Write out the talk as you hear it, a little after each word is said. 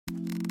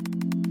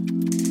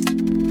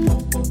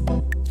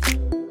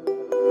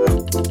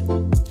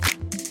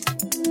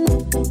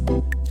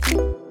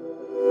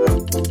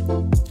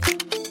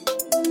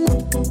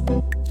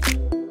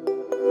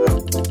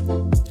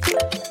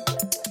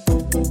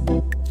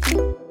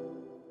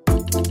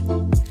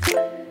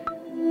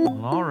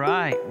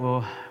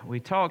we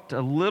talked a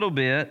little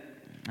bit,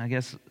 I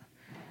guess,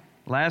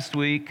 last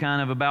week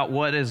kind of about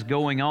what is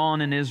going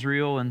on in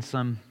Israel and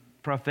some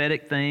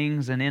prophetic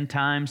things and end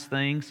times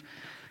things.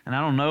 And I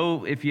don't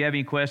know if you have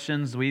any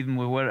questions, even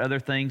with what other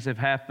things have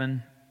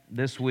happened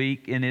this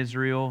week in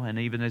Israel, and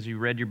even as you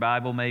read your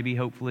Bible maybe,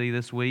 hopefully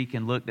this week,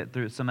 and looked at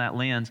through some of that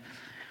lens.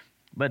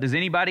 But does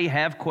anybody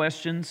have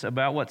questions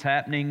about what's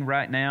happening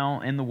right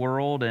now in the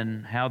world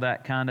and how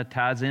that kind of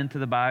ties into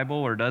the Bible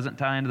or doesn't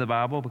tie into the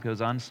Bible?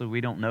 Because honestly,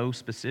 we don't know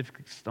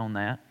specifics on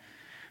that.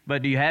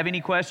 But do you have any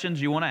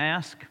questions you want to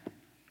ask?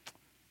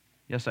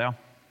 Yes, Al? The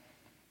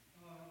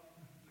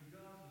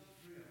Gaza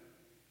Strip,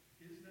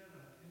 is that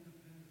an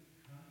independent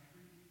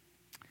country?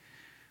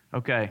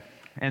 Okay,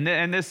 and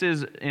this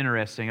is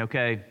interesting,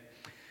 okay?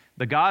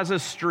 The Gaza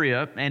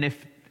Strip, and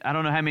if, I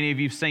don't know how many of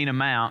you have seen a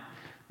map,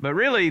 but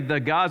really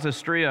the Gaza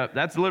Strip,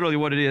 that's literally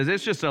what it is.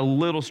 It's just a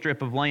little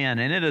strip of land,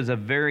 and it is a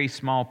very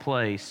small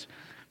place.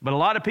 But a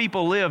lot of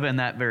people live in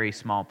that very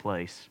small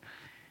place.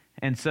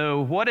 And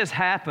so what has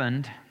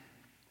happened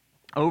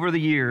over the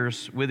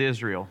years with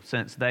Israel,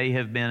 since they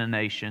have been a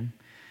nation,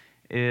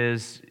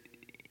 is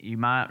you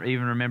might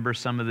even remember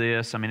some of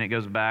this. I mean, it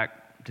goes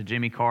back to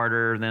Jimmy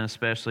Carter, then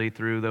especially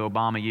through the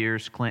Obama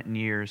years, Clinton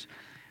years.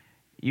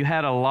 You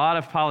had a lot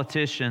of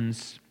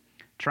politicians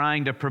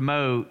trying to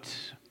promote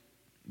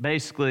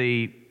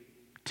basically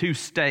two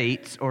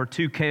states or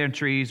two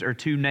countries or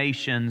two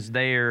nations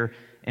there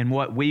in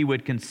what we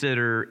would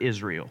consider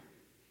Israel,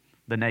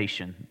 the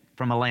nation,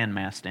 from a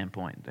landmass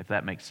standpoint, if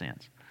that makes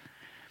sense.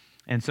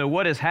 And so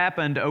what has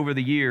happened over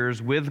the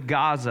years with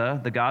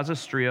Gaza, the Gaza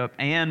Strip,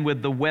 and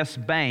with the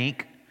West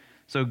Bank,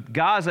 so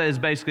Gaza is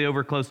basically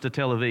over close to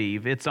Tel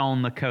Aviv. It's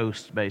on the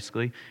coast,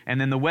 basically.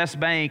 And then the West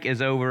Bank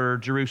is over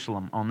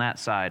Jerusalem on that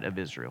side of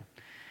Israel.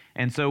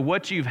 And so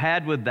what you've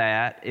had with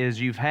that is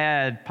you've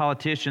had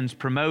politicians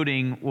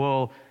promoting,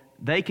 well,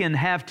 they can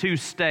have two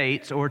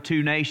states or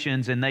two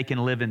nations and they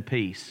can live in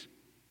peace.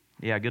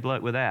 Yeah, good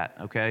luck with that,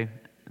 okay?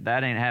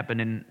 That ain't happened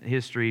in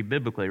history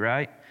biblically,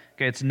 right?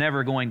 Okay, it's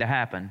never going to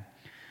happen.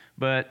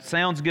 But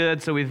sounds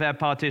good, so we've had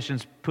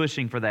politicians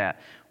pushing for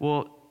that.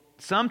 Well,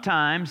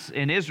 sometimes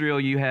in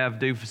Israel you have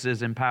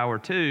doofuses in power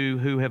too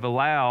who have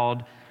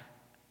allowed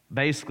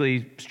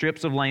basically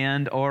strips of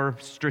land or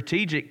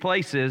strategic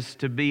places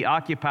to be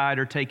occupied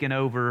or taken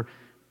over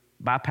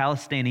by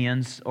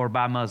Palestinians or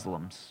by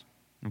Muslims,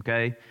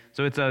 okay?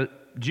 So it's a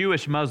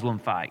Jewish-Muslim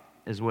fight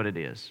is what it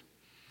is.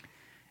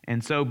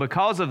 And so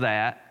because of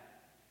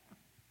that,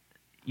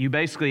 you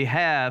basically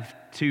have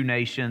two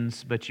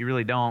nations, but you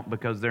really don't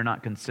because they're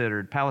not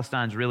considered.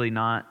 Palestine's really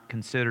not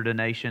considered a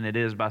nation. It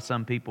is by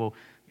some people,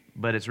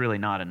 but it's really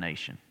not a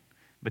nation.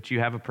 But you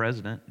have a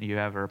president, you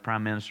have a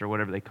prime minister,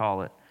 whatever they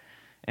call it.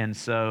 And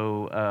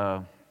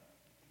so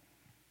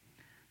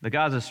the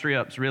Gaza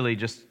Strip's really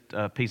just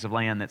a piece of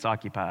land that's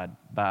occupied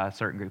by a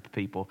certain group of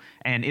people,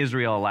 and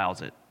Israel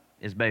allows it,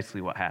 is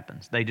basically what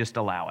happens. They just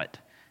allow it.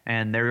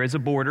 And there is a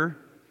border,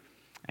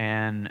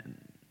 and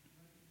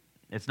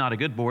it's not a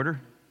good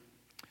border,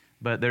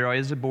 but there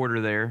is a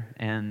border there,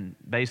 and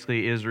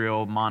basically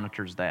Israel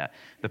monitors that.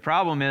 The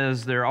problem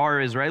is there are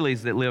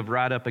Israelis that live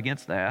right up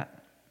against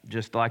that,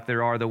 just like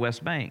there are the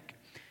West Bank.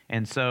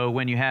 And so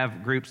when you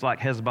have groups like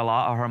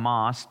Hezbollah or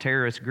Hamas,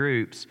 terrorist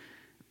groups,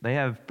 they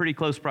have pretty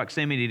close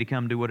proximity to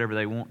come do whatever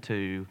they want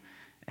to,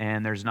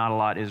 and there's not a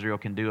lot Israel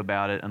can do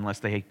about it unless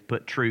they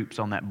put troops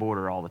on that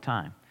border all the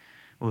time.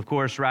 Well, of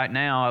course, right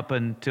now, up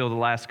until the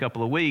last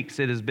couple of weeks,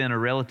 it has been a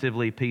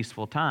relatively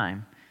peaceful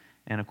time.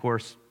 And of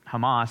course,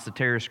 Hamas, the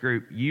terrorist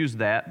group, used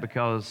that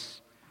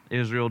because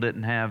Israel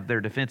didn't have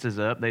their defenses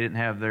up, they didn't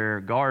have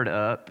their guard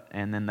up,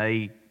 and then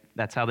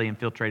that's how they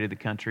infiltrated the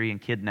country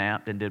and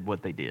kidnapped and did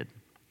what they did.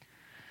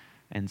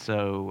 And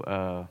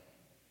so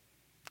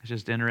it's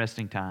just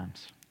interesting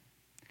times.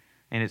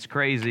 And it's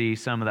crazy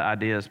some of the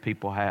ideas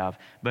people have.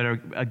 But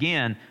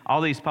again,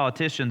 all these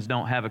politicians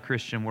don't have a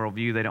Christian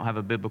worldview. They don't have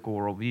a biblical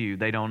worldview.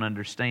 They don't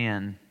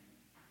understand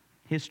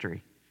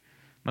history.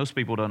 Most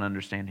people don't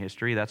understand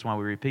history. That's why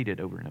we repeat it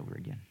over and over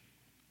again.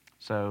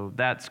 So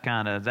that's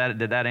kind of,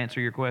 did that answer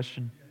your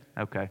question?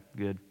 Okay,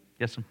 good.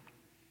 Yes, ma'am?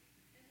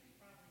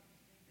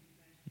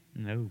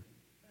 No.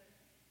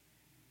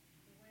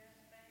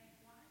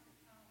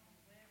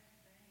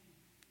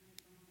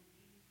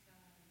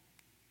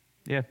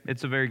 Yeah,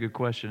 it's a very good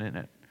question, isn't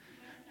it?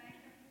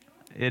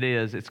 It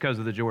is. It's because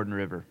of the Jordan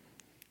River.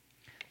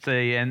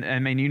 See, and I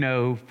mean, you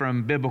know,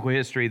 from biblical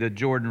history, the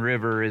Jordan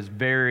River is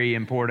very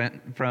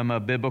important from a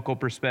biblical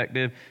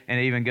perspective, and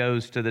it even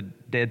goes to the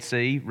Dead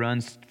Sea,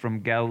 runs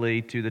from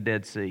Galilee to the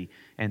Dead Sea.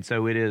 And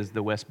so it is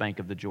the west bank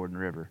of the Jordan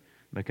River,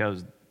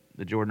 because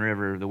the Jordan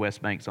River, the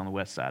west bank's on the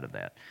west side of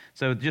that.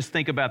 So just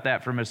think about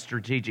that from a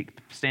strategic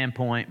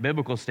standpoint,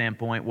 biblical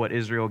standpoint, what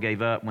Israel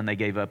gave up when they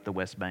gave up the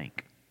West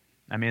Bank.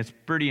 I mean, it's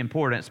pretty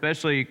important,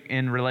 especially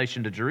in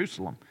relation to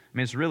Jerusalem. I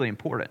mean, it's really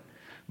important.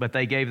 But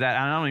they gave that.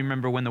 I don't even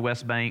remember when the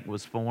West Bank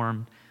was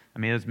formed. I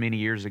mean, it was many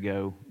years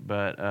ago.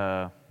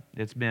 But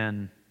it's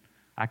been,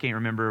 I can't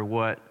remember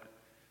what,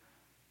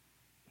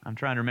 I'm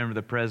trying to remember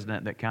the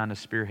president that kind of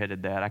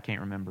spearheaded that. I can't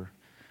remember.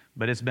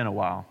 But it's been a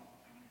while.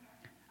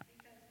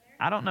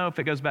 I don't know if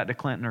it goes back to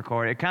Clinton or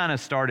Carter. It kind of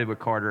started with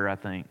Carter, I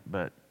think,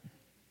 but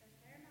Because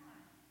they're not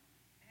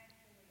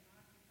actually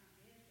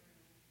occupying Israel.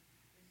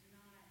 It's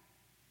not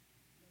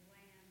the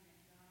land that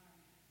God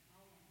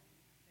owns,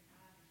 that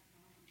God is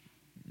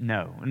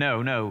promised.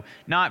 no,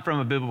 not from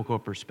a biblical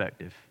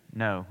perspective.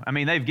 No. I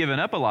mean, they've given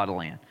up a lot of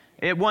land.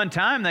 At one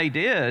time they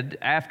did,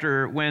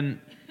 after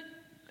when,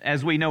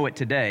 as we know it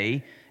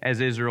today,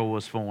 as Israel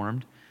was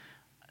formed,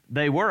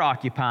 they were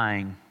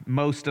occupying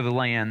most of the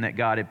land that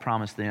God had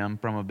promised them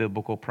from a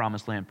biblical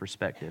promised land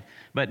perspective.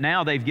 But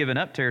now they've given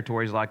up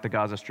territories like the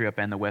Gaza Strip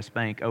and the West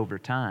Bank over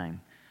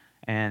time.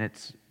 And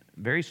it's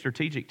very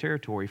strategic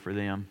territory for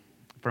them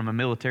from a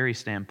military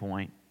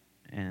standpoint.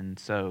 And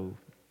so,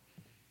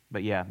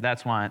 but yeah,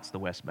 that's why it's the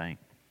West Bank.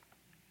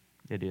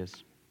 It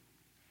is.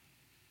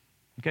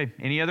 Okay,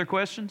 any other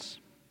questions?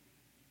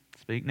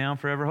 Speak now,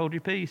 forever hold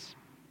your peace.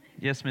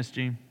 Yes, Miss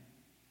Jean.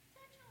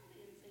 Touch on the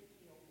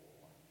Ezekiel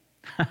war.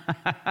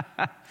 Opening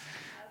a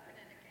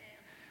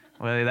can.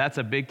 Well, that's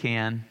a big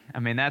can. I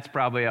mean, that's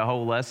probably a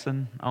whole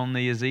lesson on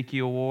the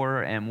Ezekiel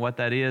war and what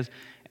that is.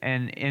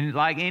 And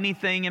like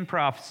anything in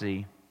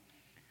prophecy,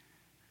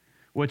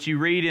 what you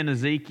read in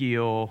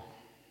Ezekiel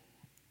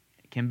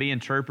can be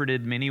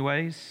interpreted many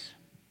ways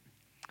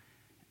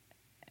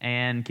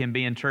and can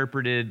be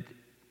interpreted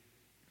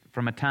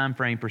from a time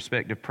frame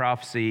perspective,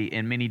 prophecy,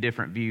 in many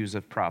different views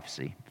of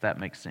prophecy, if that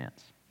makes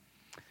sense.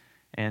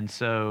 And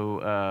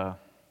so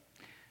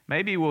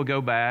maybe we'll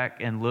go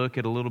back and look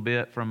at a little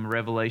bit from a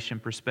Revelation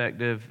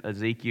perspective,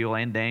 Ezekiel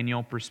and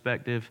Daniel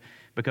perspective,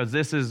 because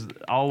this is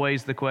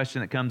always the question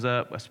that comes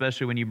up,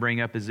 especially when you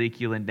bring up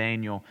Ezekiel and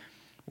Daniel.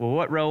 Well,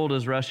 what role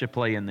does Russia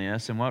play in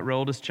this? And what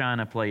role does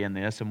China play in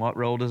this? And what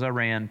role does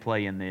Iran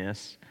play in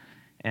this?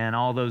 And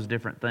all those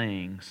different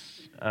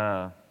things.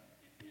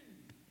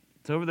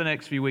 So over the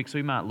next few weeks,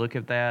 we might look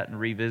at that and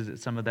revisit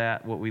some of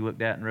that, what we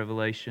looked at in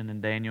Revelation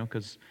and Daniel,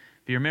 because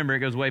if you remember, it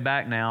goes way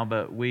back now,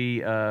 but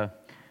we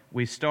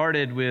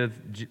started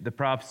with the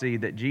prophecy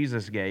that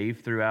Jesus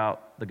gave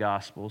throughout the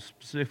Gospels,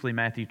 specifically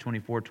Matthew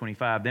 24,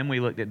 25. Then we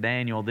looked at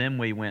Daniel, then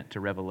we went to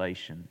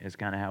Revelation, is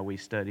kind of how we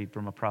studied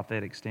from a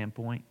prophetic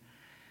standpoint.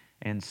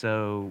 And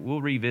so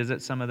we'll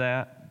revisit some of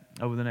that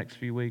over the next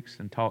few weeks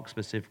and talk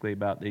specifically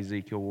about the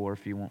Ezekiel war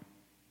if you want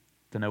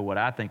to know what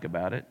I think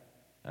about it.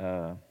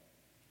 I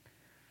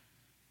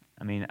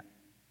mean,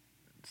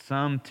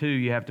 some too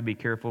you have to be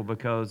careful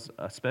because,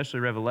 especially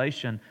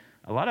Revelation,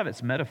 a lot of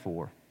it's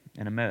metaphor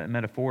and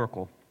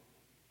metaphorical.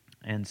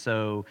 And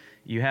so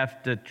you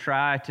have to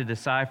try to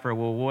decipher,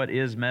 well, what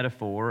is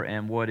metaphor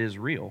and what is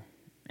real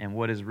and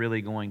what is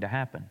really going to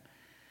happen.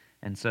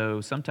 And so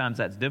sometimes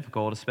that's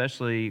difficult,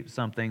 especially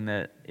something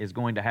that is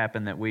going to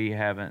happen that we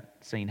haven't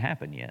seen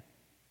happen yet.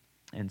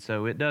 And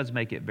so it does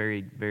make it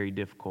very, very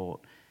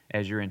difficult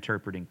as you're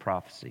interpreting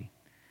prophecy.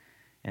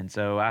 And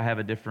so I have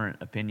a different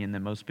opinion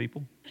than most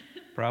people,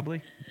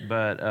 probably,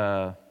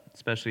 but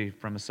especially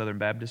from a Southern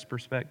Baptist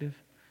perspective,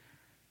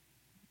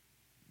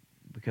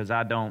 because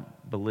I don't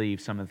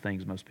believe some of the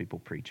things most people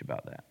preach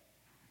about that.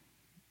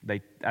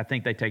 I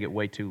think they take it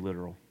way too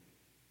literal,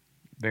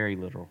 very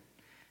literal,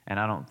 and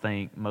I don't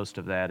think most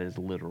of that is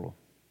literal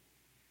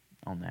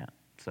on that.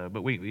 So,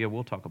 but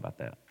we'll talk about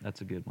that.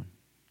 That's a good one.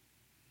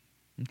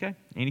 Okay,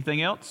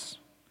 anything else?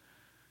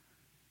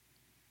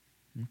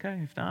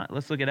 Okay, if not,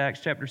 let's look at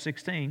Acts chapter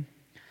 16.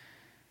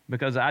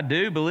 Because I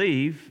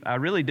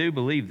really do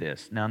believe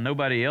this. Now,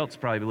 nobody else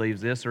probably believes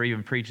this or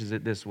even preaches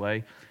it this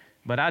way,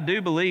 but I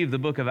do believe the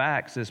book of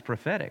Acts is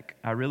prophetic.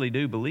 I really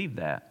do believe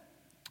that.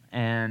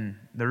 And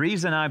the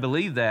reason I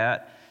believe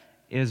that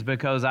is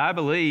because I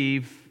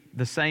believe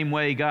the same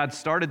way God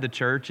started the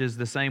church is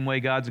the same way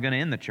God's going to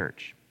end the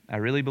church. I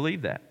really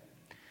believe that.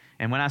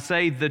 And when I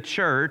say the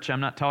church,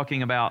 I'm not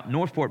talking about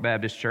Northport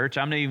Baptist Church.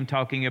 I'm not even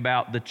talking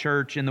about the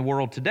church in the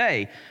world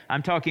today.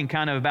 I'm talking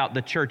kind of about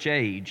the church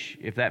age,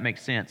 if that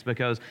makes sense.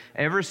 Because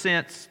ever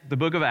since the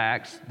book of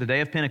Acts, the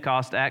day of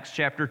Pentecost, Acts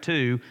chapter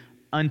 2,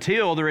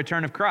 until the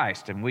return of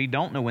Christ, and we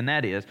don't know when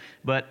that is,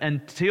 but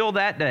until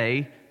that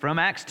day, from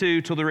Acts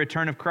 2 till the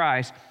return of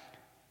Christ,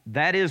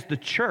 that is the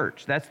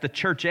church. That's the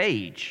church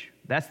age.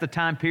 That's the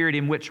time period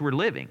in which we're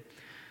living.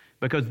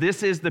 Because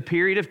this is the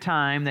period of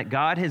time that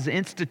God has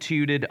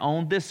instituted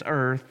on this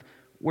earth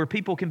where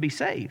people can be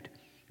saved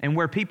and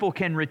where people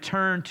can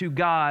return to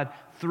God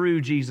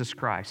through Jesus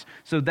Christ.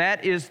 So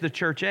that is the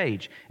church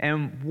age.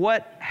 And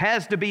what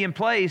has to be in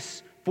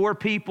place for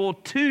people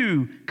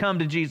to come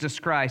to Jesus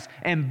Christ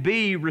and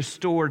be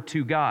restored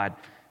to God?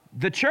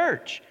 The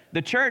church.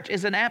 The church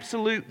is an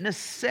absolute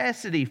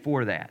necessity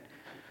for that.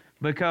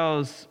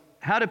 Because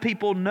how do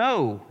people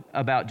know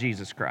about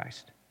Jesus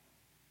Christ?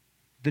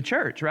 The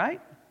church,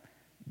 right?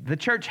 The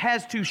church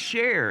has to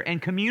share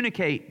and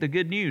communicate the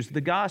good news,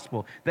 the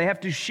gospel. They have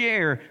to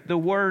share the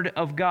Word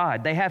of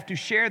God. They have to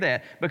share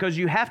that because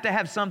you have to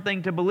have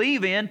something to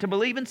believe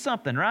in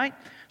something, right?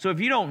 So if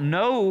you don't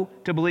know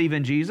to believe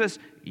in Jesus,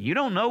 you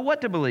don't know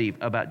what to believe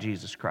about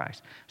Jesus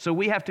Christ. So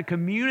we have to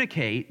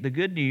communicate the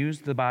good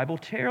news the Bible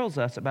tells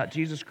us about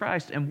Jesus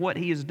Christ and what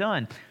He has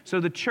done. So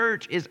the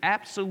church is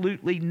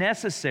absolutely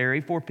necessary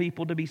for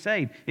people to be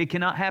saved. It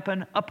cannot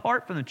happen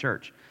apart from the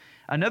church.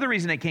 Another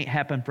reason it can't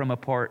happen from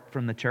apart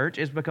from the church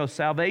is because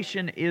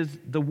salvation is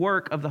the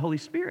work of the Holy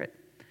Spirit.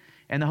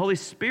 And the Holy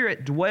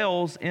Spirit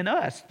dwells in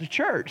us, the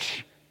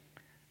church.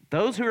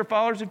 Those who are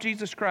followers of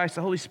Jesus Christ,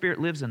 the Holy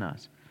Spirit lives in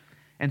us.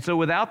 And so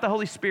without the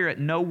Holy Spirit,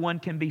 no one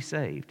can be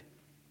saved.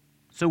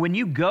 So when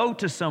you go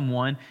to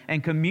someone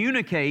and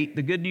communicate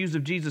the good news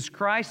of Jesus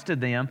Christ to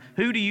them,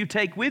 who do you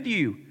take with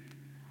you?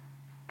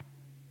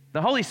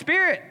 The Holy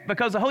Spirit,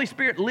 because the Holy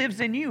Spirit lives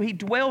in you. He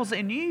dwells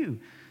in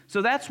you.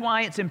 So that's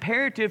why it's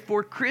imperative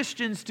for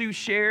Christians to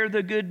share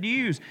the good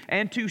news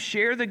and to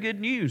share the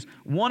good news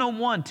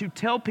one-on-one, to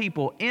tell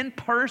people in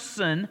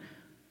person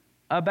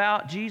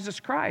about Jesus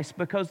Christ,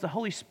 because the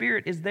Holy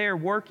Spirit is there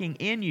working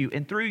in you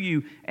and through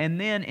you and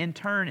then in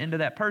turn into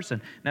that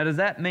person. Now, does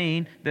that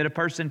mean that a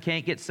person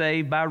can't get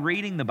saved by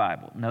reading the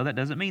Bible? No, that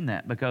doesn't mean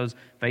that, because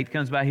faith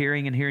comes by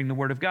hearing and hearing the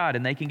Word of God,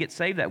 and they can get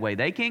saved that way.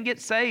 They can get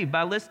saved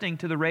by listening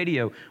to the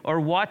radio or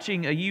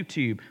watching a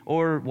YouTube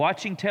or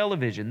watching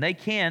television. They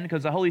can,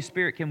 because the Holy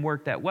Spirit can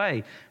work that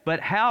way. But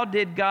how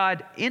did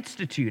God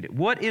institute it?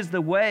 What is the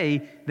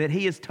way that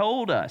He has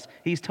told us?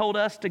 He's told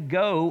us to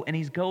go, and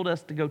He's told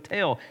us to go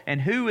tell.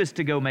 And who is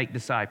to go make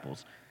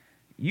disciples?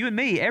 You and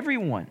me,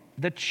 everyone,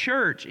 the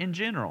church in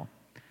general.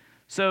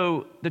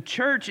 So the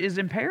church is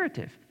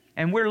imperative,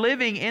 and we're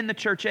living in the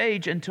church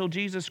age until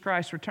Jesus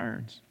Christ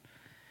returns.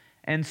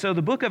 And so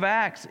the book of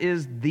Acts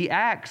is the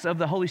acts of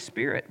the Holy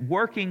Spirit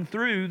working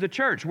through the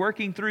church,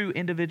 working through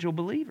individual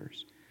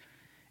believers.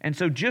 And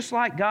so just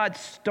like God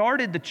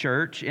started the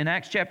church in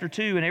Acts chapter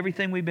 2 and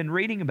everything we've been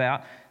reading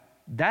about,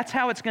 that's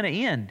how it's going to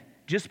end,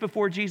 just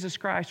before Jesus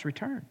Christ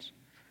returns.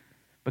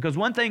 Because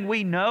one thing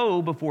we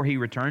know before He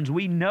returns,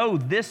 we know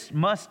this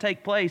must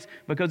take place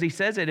because He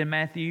says it in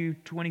Matthew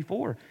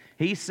 24.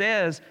 He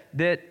says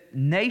that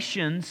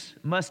nations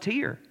must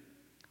hear.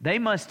 They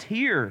must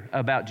hear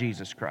about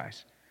Jesus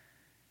Christ.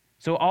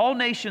 So all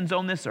nations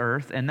on this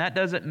earth, and that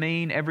doesn't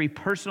mean every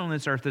person on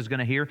this earth is going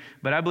to hear,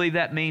 but I believe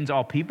that means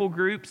all people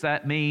groups,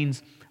 that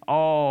means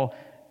all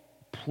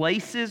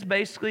places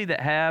basically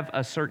that have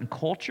a certain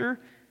culture.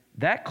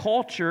 That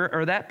culture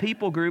or that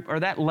people group or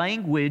that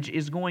language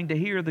is going to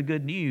hear the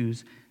good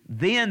news.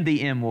 Then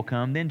the end will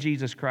come. Then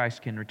Jesus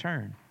Christ can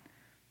return.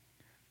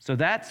 So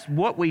that's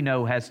what we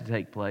know has to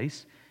take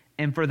place.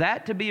 And for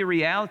that to be a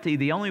reality,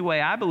 the only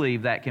way I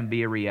believe that can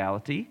be a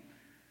reality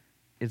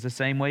is the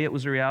same way it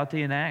was a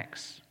reality in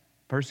Acts.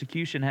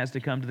 Persecution has to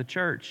come to the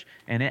church,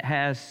 and it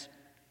has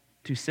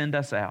to send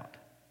us out.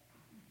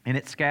 And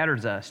it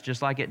scatters us,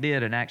 just like it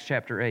did in Acts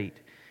chapter 8.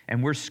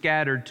 And we're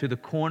scattered to the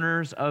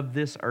corners of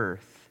this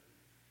earth.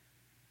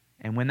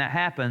 And when that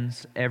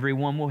happens,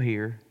 everyone will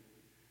hear,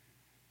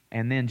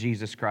 and then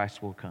Jesus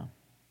Christ will come.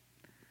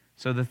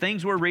 So the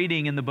things we're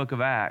reading in the book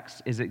of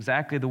Acts is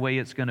exactly the way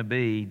it's going to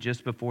be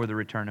just before the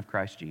return of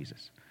Christ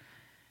Jesus.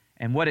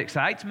 And what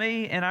excites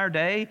me in our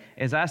day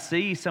is I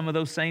see some of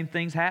those same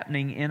things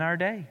happening in our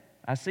day.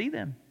 I see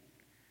them.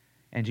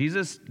 And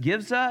Jesus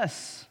gives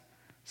us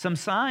some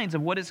signs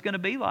of what it's going to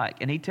be like.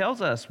 And He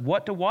tells us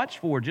what to watch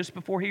for just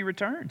before He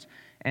returns.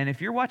 And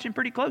if you're watching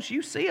pretty close,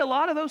 you see a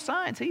lot of those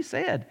signs. He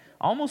said,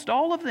 almost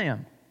all of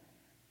them.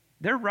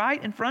 They're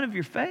right in front of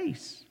your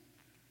face.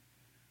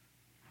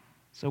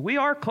 So we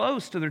are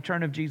close to the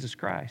return of Jesus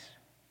Christ.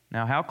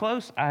 Now, how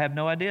close? I have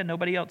no idea.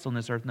 Nobody else on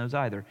this earth knows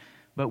either.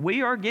 But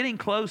we are getting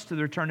close to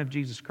the return of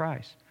Jesus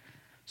Christ.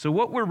 So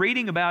what we're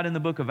reading about in the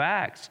book of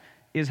Acts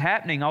is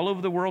happening all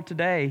over the world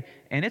today,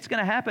 and it's going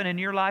to happen in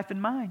your life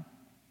and mine.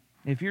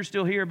 If you're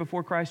still here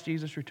before Christ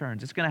Jesus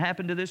returns, it's going to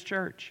happen to this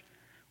church.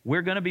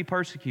 We're going to be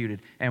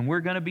persecuted, and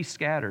we're going to be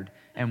scattered,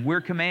 and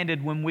we're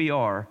commanded when we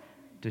are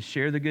to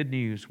share the good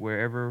news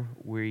wherever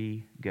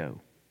we go.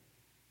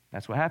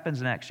 That's what happens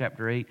in Acts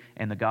chapter 8,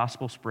 and the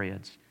gospel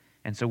spreads.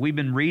 And so we've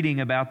been reading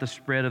about the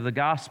spread of the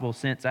gospel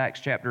since Acts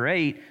chapter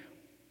 8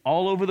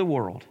 all over the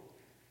world.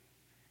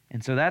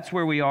 And so that's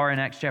where we are in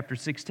Acts chapter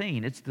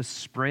 16. It's the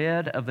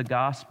spread of the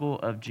gospel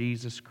of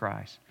Jesus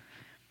Christ.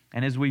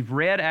 And as we've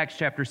read Acts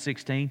chapter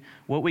 16,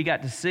 what we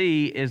got to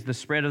see is the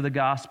spread of the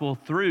gospel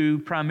through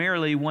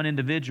primarily one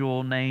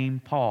individual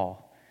named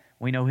Paul.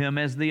 We know him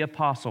as the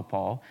Apostle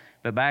Paul.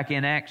 But back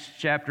in Acts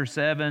chapter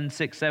 7,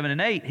 6, 7, and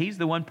 8, he's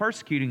the one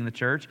persecuting the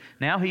church.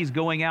 Now he's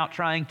going out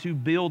trying to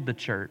build the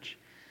church.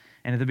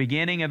 And at the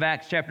beginning of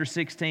Acts chapter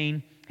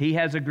 16, he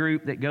has a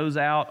group that goes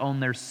out on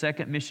their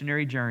second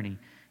missionary journey.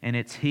 And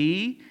it's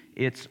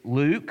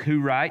Luke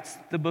who writes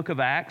the book of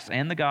Acts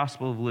and the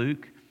Gospel of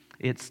Luke.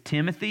 It's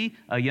Timothy,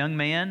 a young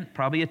man,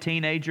 probably a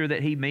teenager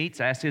that he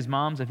meets, asks his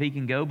moms if he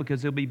can go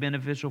because he'll be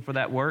beneficial for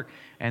that work.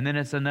 And then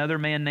it's another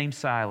man named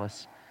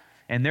Silas.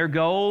 And their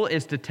goal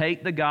is to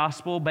take the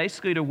gospel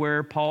basically to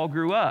where Paul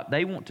grew up.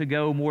 They want to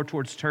go more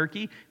towards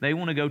Turkey. They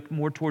want to go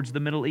more towards the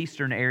Middle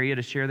Eastern area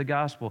to share the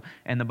gospel.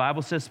 And the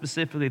Bible says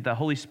specifically that the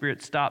Holy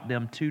Spirit stopped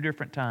them 2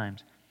 different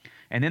times.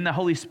 And then the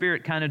Holy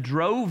Spirit kind of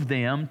drove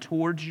them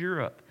towards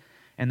Europe.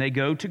 And they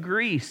go to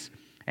Greece,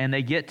 and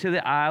they get to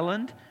the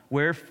island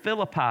where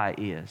Philippi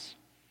is.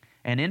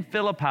 And in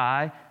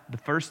Philippi, the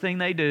first thing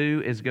they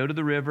do is go to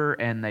the river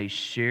and they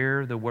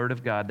share the Word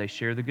of God. They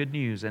share the good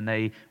news. And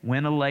they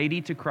win a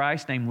lady to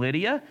Christ named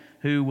Lydia,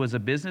 who was a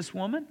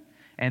businesswoman.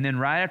 And then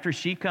right after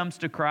she comes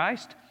to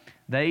Christ,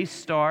 they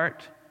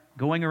start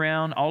going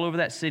around all over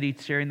that city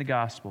sharing the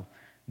gospel.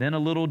 Then a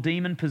little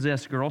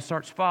demon-possessed girl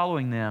starts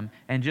following them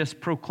and just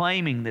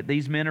proclaiming that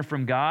these men are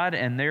from God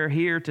and they're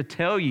here to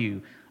tell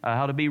you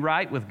how to be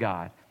right with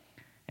God.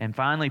 And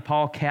finally,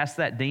 Paul casts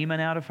that demon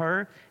out of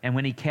her. And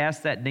when he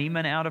casts that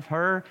demon out of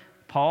her,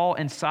 Paul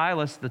and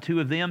Silas, the 2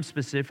 of them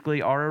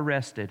specifically, are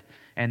arrested.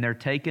 And they're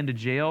taken to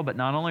jail. But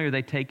not only are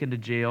they taken to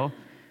jail,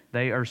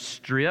 they are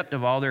stripped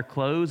of all their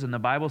clothes. And the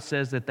Bible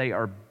says that they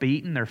are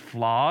beaten. They're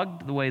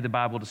flogged the way the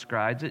Bible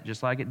describes it,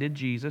 just like it did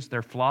Jesus.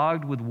 They're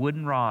flogged with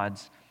wooden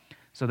rods.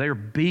 So they're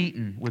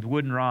beaten with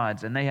wooden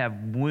rods. And they have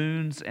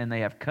wounds and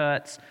they have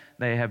cuts.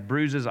 They have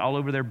bruises all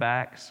over their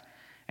backs.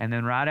 And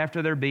then right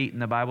after they're beaten,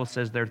 the Bible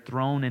says they're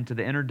thrown into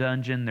the inner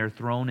dungeon. They're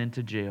thrown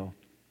into jail.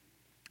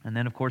 And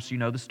then, of course, you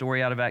know the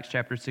story out of Acts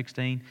chapter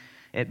 16.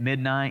 At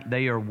midnight,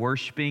 they are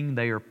worshiping.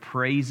 They are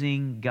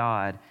praising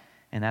God.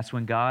 And that's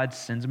when God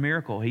sends a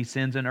miracle. He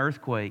sends an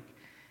earthquake.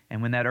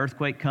 And when that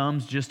earthquake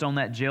comes just on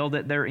that jail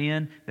that they're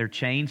in, their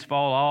chains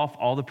fall off.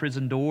 All the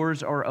prison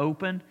doors are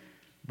open.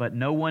 But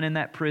no one in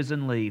that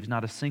prison leaves.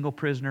 Not a single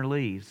prisoner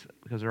leaves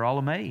because they're all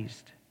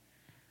amazed.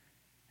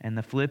 And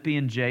the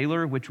Philippian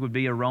jailer, which would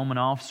be a Roman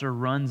officer,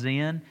 runs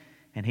in,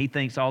 and he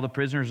thinks all the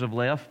prisoners have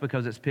left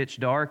because it's pitch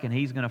dark, and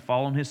he's going to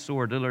fall on his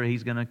sword. Literally,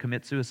 he's going to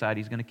commit suicide.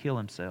 He's going to kill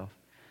himself.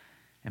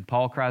 And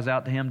Paul cries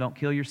out to him, "Don't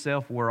kill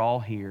yourself. We're all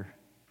here."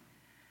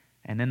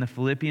 And then the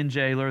Philippian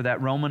jailer, that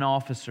Roman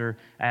officer,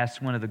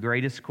 asks one of the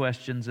greatest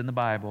questions in the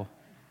Bible.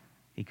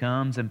 He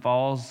comes and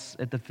falls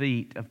at the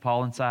feet of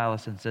Paul and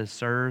Silas and says,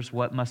 "Sirs,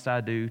 what must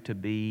I do to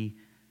be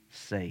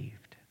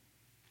saved?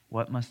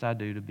 What must I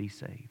do to be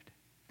saved?"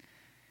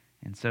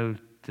 And so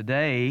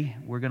today,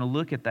 we're going to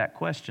look at that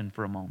question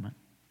for a moment.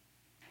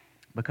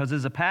 Because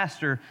as a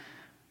pastor,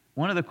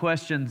 one of the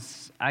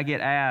questions I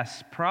get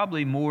asked,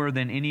 probably more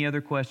than any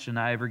other question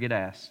I ever get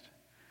asked,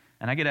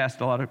 and I get asked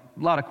a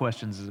lot of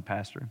questions as a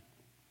pastor,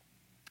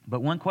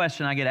 but one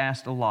question I get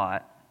asked a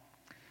lot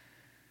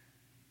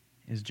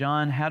is,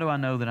 "John, how do I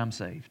know that I'm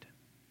saved?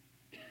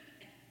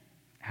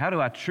 How do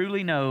I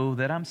truly know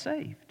that I'm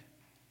saved?"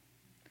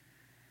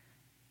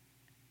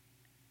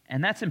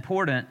 And that's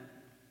important,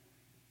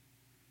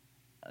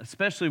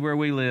 especially where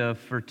we live,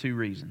 for 2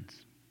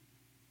 reasons.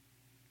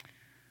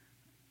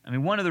 I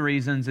mean, one of the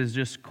reasons is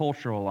just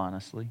cultural,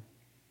 honestly.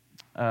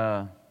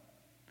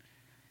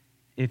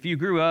 If you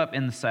grew up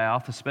in the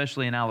South,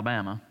 especially in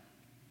Alabama,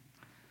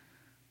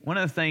 one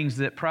of the things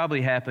that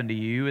probably happened to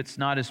you, it's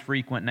not as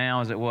frequent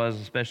now as it was,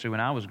 especially when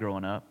I was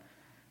growing up,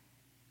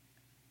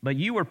 but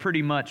you were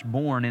pretty much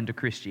born into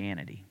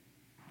Christianity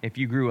if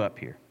you grew up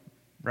here,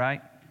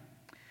 right?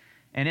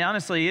 And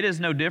honestly, it is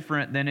no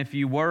different than if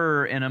you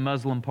were in a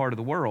Muslim part of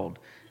the world.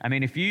 I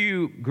mean, if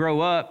you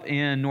grow up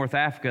in North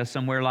Africa,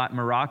 somewhere like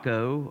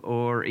Morocco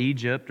or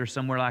Egypt or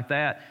somewhere like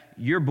that,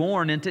 you're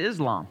born into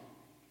Islam.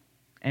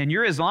 And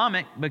you're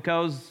Islamic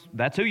because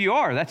that's who you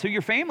are. That's who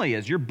your family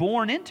is. You're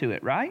born into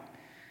it, right?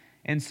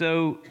 And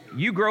so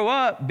you grow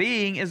up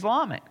being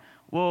Islamic.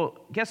 Well,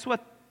 guess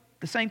what?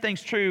 The same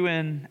thing's true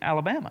in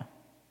Alabama.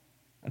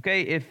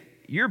 Okay, if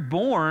you're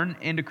born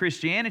into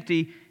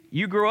Christianity,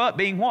 you grow up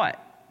being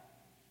what?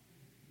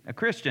 A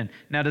Christian.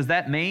 Now, does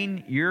that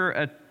mean you're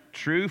a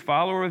true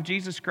follower of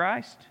Jesus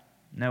Christ?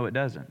 No, it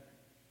doesn't.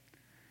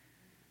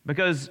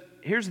 Because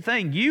here's the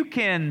thing. You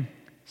can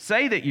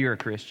say that you're a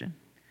Christian.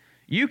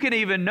 You can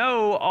even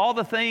know all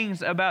the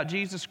things about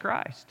Jesus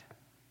Christ.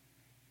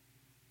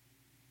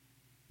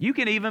 You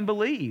can even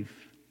believe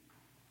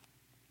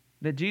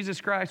that Jesus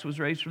Christ was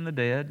raised from the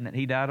dead and that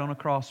He died on a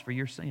cross for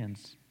your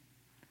sins.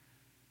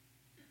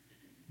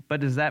 But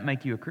does that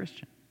make you a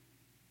Christian?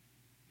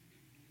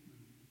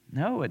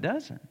 No, it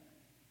doesn't.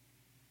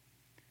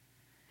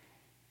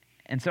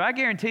 And so I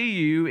guarantee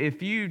you,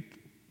 if you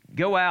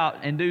go out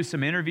and do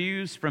some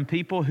interviews from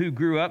people who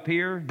grew up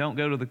here, don't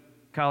go to the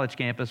college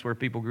campus where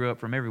people grew up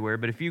from everywhere,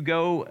 but if you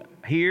go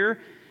here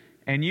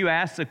and you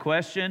ask the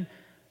question,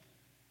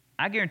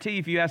 I guarantee you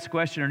if you ask the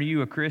question, "Are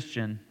you a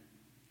Christian?"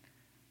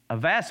 a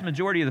vast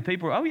majority of the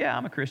people are, "Oh yeah,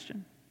 I'm a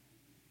Christian."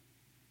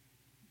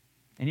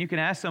 And you can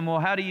ask them,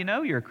 "Well, how do you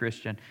know you're a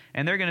Christian?"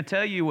 And they're going to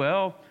tell you,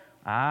 "Well,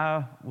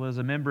 I was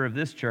a member of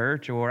this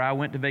church, or I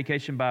went to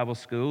Vacation Bible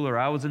School, or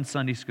I was in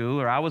Sunday school,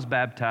 or I was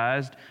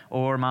baptized,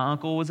 or my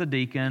uncle was a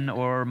deacon,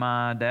 or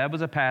my dad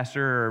was a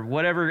pastor," or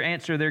whatever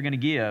answer they're going to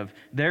give.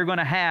 They're going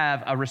to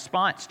have a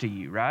response to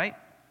you, right?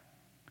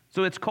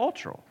 So it's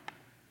cultural.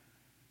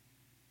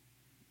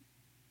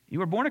 You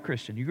were born a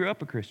Christian. You grew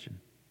up a Christian.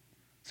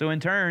 So in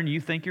turn, you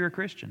think you're a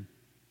Christian.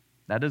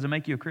 That doesn't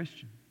make you a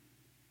Christian.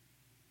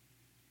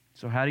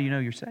 So how do you know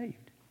you're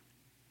saved?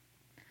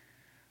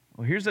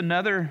 Well, here's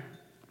another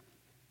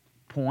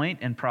point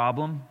and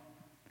problem,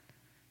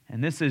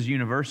 and this is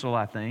universal,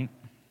 I think.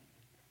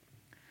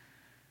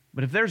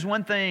 But if there's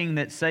one thing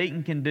that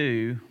Satan can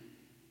do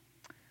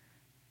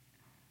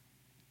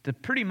to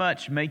pretty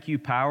much make you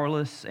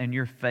powerless and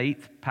your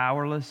faith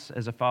powerless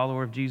as a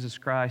follower of Jesus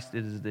Christ,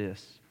 it is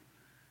this.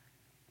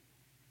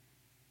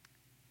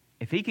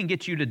 If he can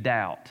get you to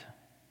doubt,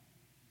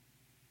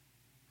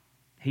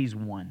 he's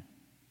won.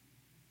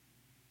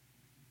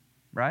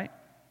 Right?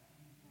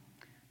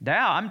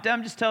 Doubt,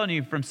 I'm just telling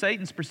you, from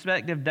Satan's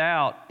perspective,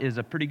 doubt is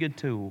a pretty good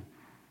tool.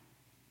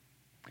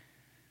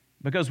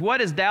 Because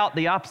what is doubt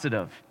the opposite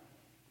of?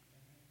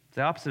 It's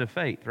the opposite of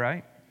faith,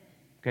 right?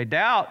 Okay,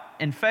 doubt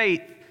and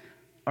faith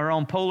are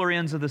on polar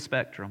ends of the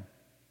spectrum.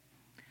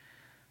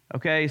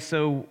 Okay,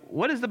 so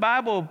what is the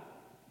Bible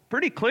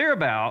pretty clear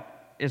about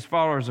as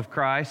followers of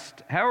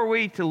Christ? How are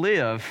we to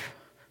live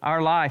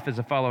our life as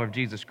a follower of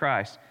Jesus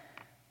Christ?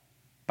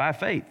 By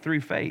faith,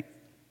 through faith.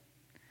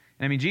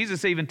 And I mean,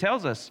 Jesus even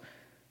tells us,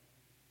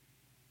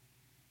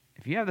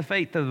 if you have the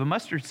faith of a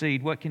mustard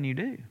seed, what can you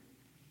do?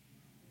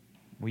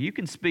 Well, you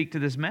can speak to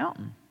this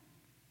mountain.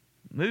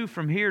 Move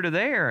from here to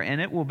there,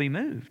 and it will be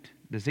moved.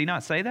 Does he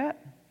not say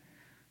that?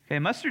 Okay,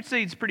 mustard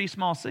seed's a pretty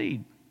small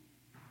seed.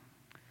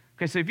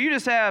 Okay, so if you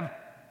just have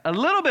a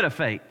little bit of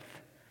faith,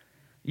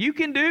 you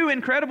can do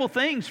incredible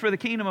things for the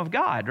kingdom of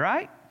God,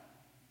 right?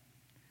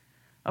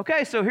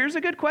 Okay, so here's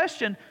a good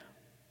question.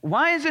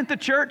 Why isn't the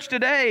church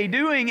today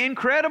doing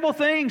incredible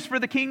things for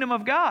the kingdom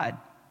of God?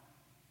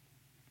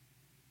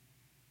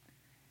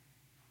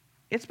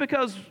 It's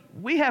because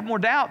we have more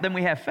doubt than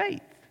we have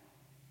faith.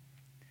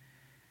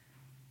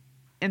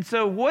 And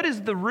so what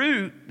is the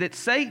root that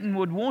Satan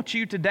would want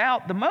you to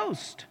doubt the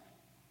most?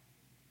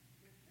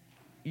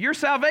 Your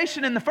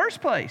salvation in the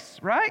first place,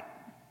 right?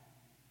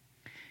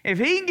 If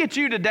he can get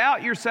you to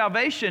doubt your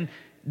salvation,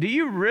 do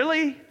you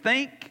really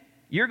think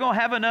you're going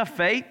to have enough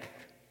faith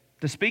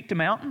to speak to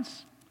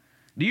mountains?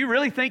 Do you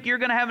really think you're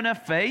going to have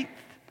enough faith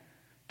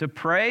to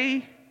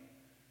pray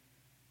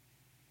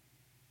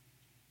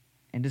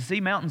and to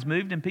see mountains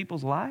moved in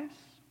people's lives?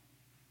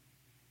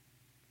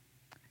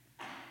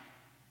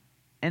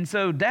 And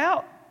so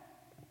doubt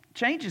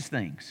changes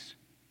things,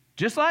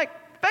 just like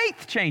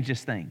faith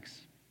changes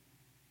things.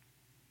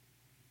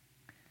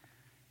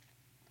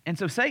 And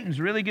so Satan's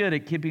really good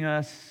at keeping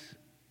us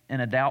in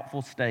a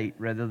doubtful state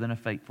rather than a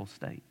faithful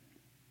state.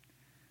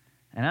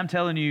 And I'm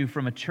telling you,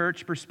 from a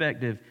church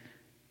perspective,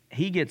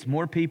 he gets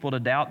more people to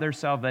doubt their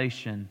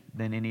salvation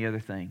than any other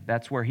thing.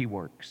 That's where he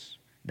works.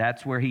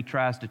 That's where he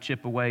tries to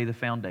chip away the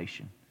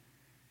foundation.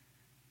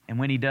 And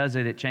when he does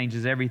it, it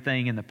changes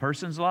everything in the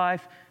person's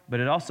life, but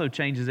it also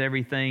changes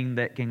everything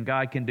that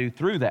God can do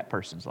through that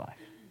person's life.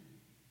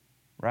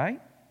 Right?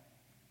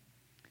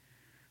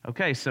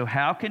 Okay, so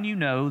how can you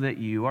know that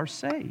you are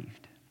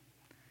saved?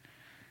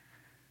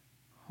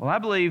 Well, I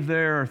believe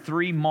there are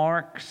 3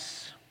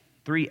 marks,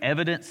 3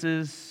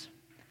 evidences,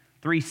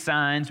 3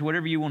 signs,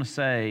 whatever you want to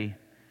say,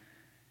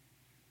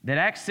 that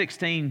Acts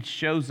 16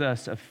 shows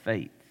us of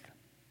faith.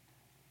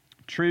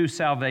 True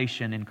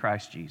salvation in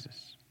Christ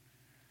Jesus.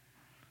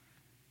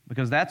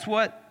 Because that's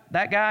what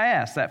that guy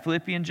asked, that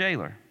Philippian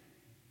jailer.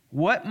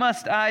 What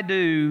must I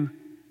do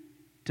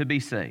to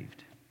be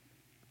saved?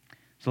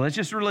 So let's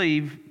just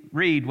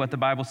read what the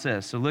Bible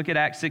says. So look at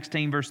Acts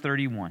 16, verse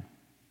 31.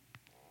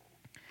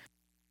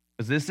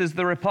 Because this is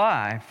the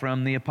reply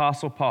from the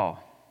Apostle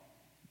Paul.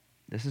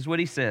 This is what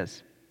he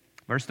says.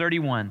 Verse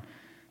 31.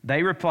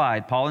 They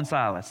replied, Paul and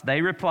Silas,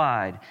 they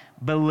replied,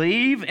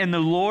 believe in the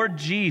Lord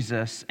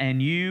Jesus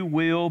and you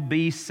will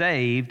be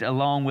saved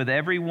along with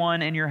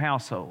everyone in your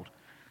household.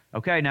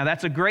 Okay, now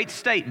that's a great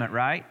statement,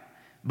 right?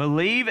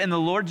 Believe in the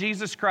Lord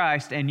Jesus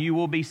Christ and you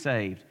will be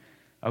saved.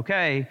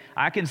 Okay,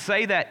 I can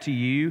say that to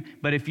you,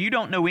 but if you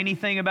don't know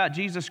anything about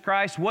Jesus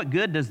Christ, what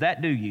good does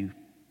that do you?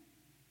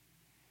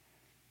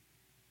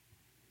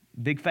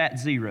 Big fat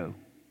zero,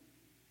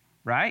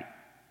 right?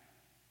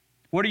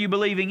 What are you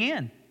believing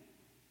in?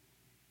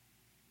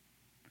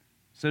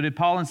 So did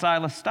Paul and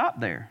Silas stop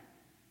there?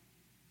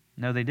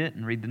 No, they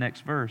didn't. Read the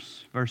next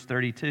verse, verse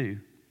 32.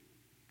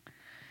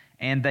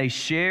 And they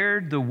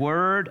shared the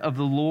word of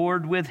the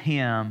Lord with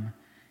him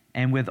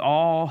and with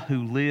all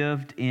who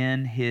lived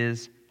in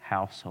his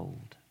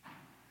household.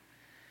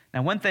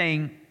 Now, one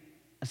thing,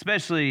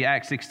 especially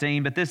Acts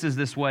 16, but this is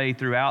this way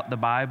throughout the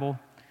Bible,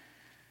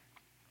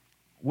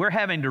 we're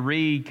having to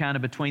read kind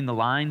of between the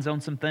lines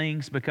on some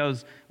things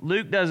because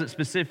Luke doesn't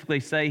specifically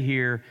say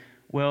here,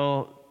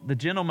 well, the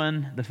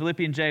gentleman, the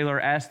Philippian jailer,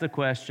 asked the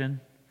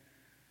question.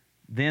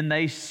 Then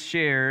they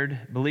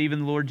shared, believe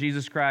in the Lord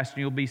Jesus Christ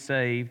and you'll be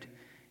saved.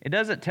 It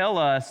doesn't tell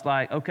us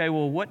like, okay,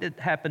 well, what did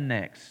happen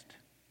next?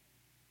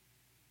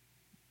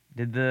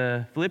 Did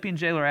the Philippian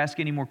jailer ask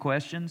any more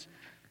questions?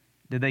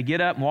 Did they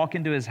get up and walk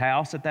into his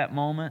house at that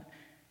moment?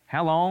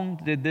 How long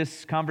did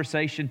this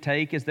conversation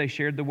take as they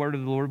shared the word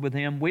of the Lord with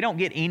him? We don't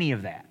get any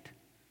of that.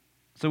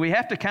 So we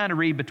have to kind of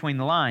read between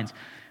the lines.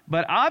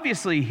 But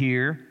obviously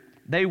here,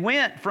 they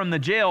went from the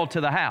jail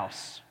to the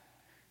house.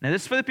 Now,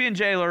 this Philippian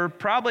jailer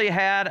probably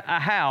had a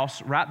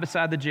house right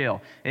beside the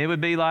jail. It would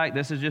be like,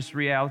 this is just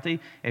reality.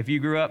 If you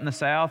grew up in the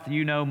South,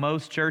 you know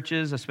most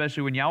churches,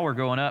 especially when y'all were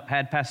growing up,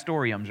 had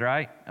pastoriums,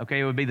 right? Okay,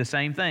 it would be the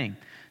same thing.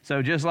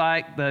 So just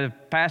like the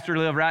pastor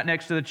lived right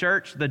next to the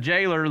church, the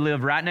jailer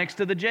lived right next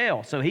to the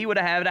jail. So he would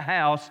have had a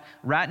house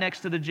right next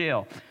to the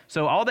jail.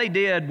 So all they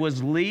did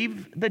was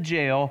leave the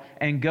jail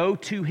and go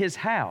to his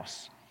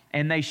house.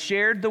 And they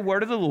shared the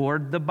word of the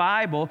Lord, the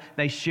Bible.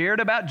 They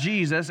shared about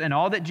Jesus and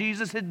all that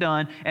Jesus had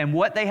done and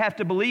what they have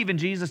to believe in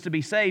Jesus to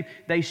be saved.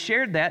 They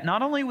shared that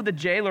not only with the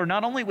jailer,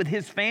 not only with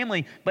his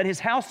family, but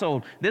his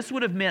household. This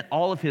would have meant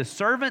all of his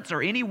servants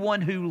or anyone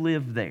who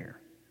lived there.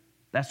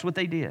 That's what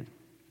they did.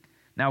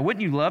 Now,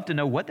 wouldn't you love to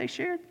know what they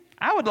shared?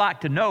 I would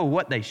like to know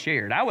what they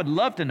shared. I would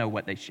love to know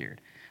what they shared.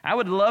 I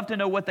would love to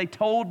know what they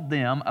told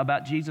them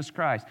about Jesus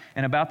Christ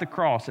and about the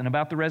cross and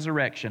about the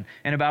resurrection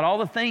and about all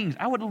the things.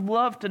 I would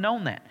love to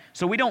know that.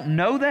 So we don't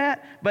know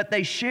that, but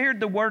they shared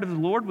the word of the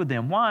Lord with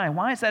them. Why?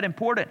 Why is that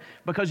important?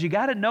 Because you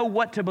got to know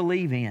what to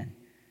believe in.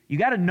 You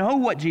got to know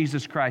what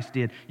Jesus Christ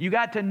did. You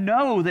got to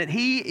know that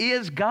He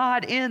is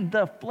God in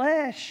the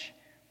flesh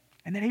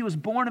and that He was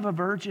born of a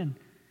virgin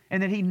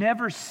and that He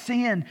never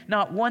sinned,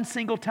 not one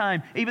single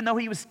time, even though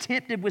He was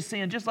tempted with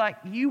sin, just like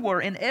you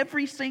were in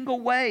every single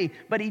way,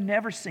 but He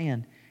never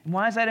sinned. And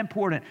why is that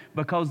important?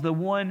 Because the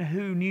one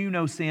who knew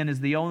no sin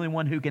is the only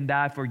one who can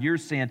die for your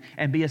sin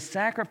and be a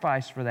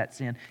sacrifice for that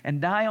sin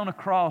and die on a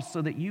cross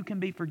so that you can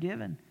be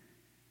forgiven.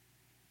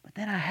 But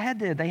then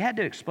they had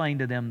to explain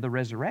to them the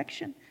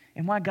resurrection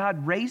and why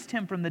God raised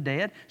Him from the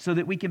dead so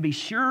that we can be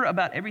sure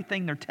about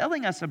everything they're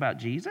telling us about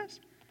Jesus.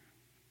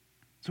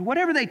 So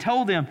whatever they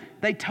told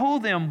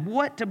them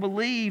what to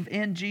believe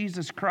in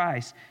Jesus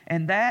Christ.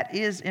 And that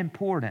is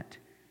important.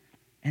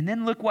 And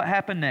then look what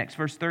happened next,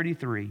 verse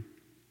 33.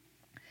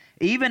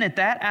 Even at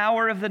that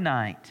hour of the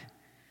night,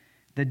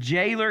 the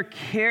jailer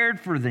cared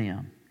for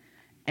them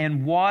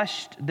and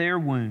washed their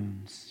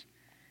wounds.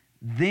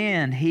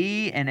 Then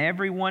he and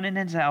everyone in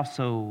his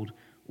household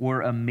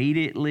were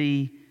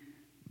immediately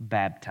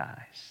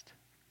baptized.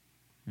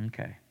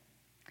 Okay.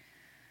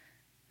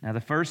 Now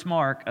the first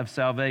mark of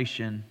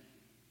salvation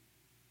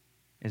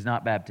is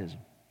not baptism.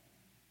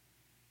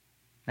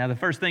 Now, the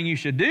first thing you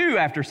should do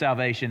after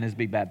salvation is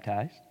be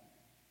baptized.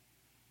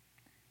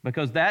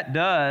 Because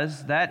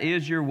that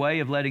is your way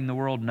of letting the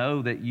world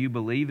know that you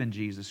believe in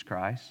Jesus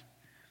Christ.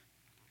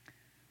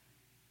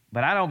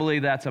 But I don't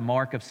believe that's a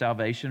mark of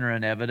salvation or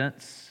an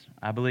evidence.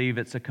 I believe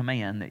it's a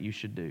command that you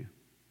should do.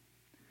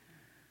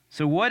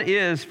 So what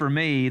is, for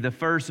me, the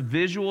first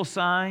visual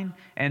sign?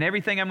 And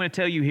everything I'm going to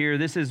tell you here,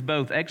 this is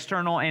both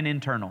external and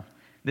internal.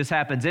 This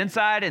happens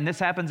inside and this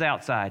happens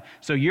outside.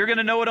 So you're going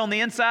to know it on the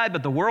inside,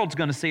 but the world's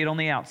going to see it on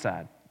the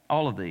outside.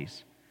 All of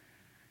these.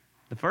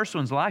 The first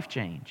one's life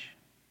change.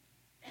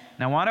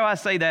 Now, why do I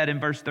say that in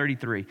verse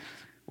 33?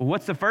 Well,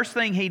 what's the first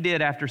thing he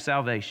did after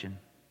salvation?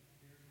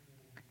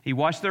 He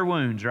washed their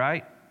wounds,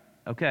 right?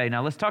 Okay,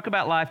 now let's talk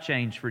about life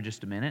change for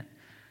just a minute.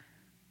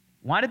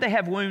 Why did they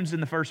have wounds in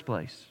the first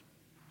place?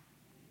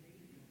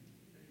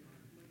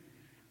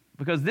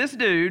 Because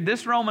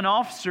this Roman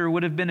officer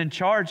would have been in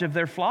charge of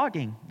their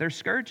flogging, their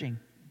scourging.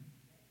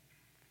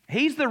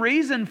 He's the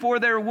reason for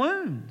their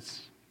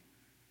wounds.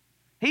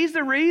 He's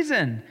the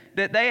reason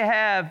that they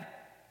have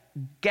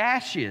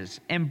gashes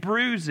and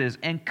bruises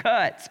and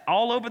cuts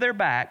all over their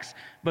backs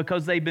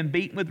because they've been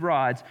beaten with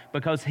rods,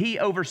 because he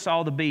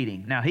oversaw the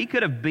beating. Now, he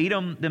could have beat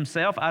them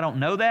himself. I don't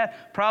know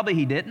that. Probably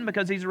he didn't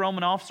because he's a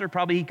Roman officer.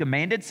 Probably he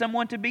commanded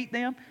someone to beat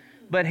them.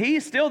 But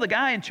he's still the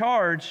guy in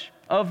charge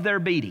of their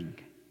beating.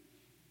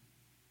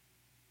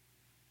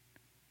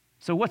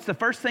 So what's the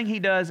first thing he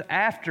does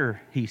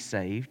after he's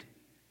saved?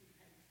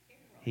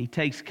 He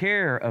takes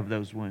care of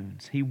those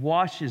wounds. He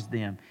washes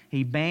them.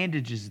 He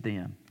bandages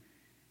them.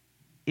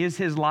 Is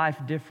his life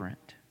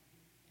different?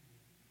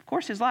 Of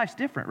course his life's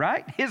different,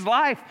 right? His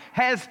life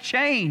has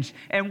changed.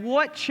 And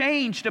what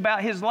changed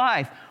about his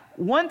life?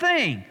 One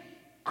thing,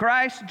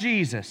 Christ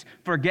Jesus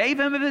forgave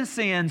him of his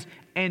sins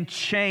and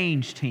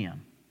changed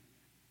him.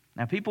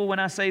 Now people, when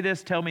I say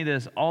this, tell me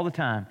this all the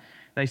time.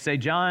 They say,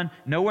 John,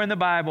 nowhere in the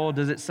Bible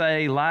does it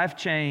say life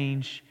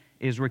change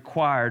is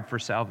required for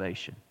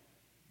salvation.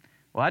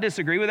 Well, I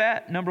disagree with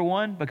that, number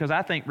one, because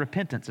I think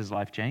repentance is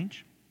life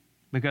change.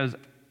 Because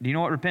do you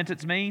know what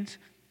repentance means?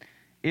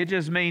 It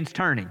just means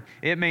turning.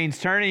 It means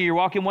turning. You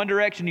walk in one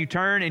direction, you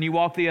turn, and you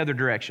walk the other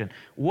direction.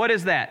 What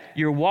is that?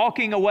 You're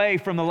walking away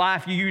from the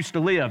life you used to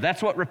live.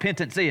 That's what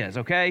repentance is,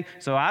 okay?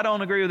 So I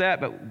don't agree with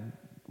that, but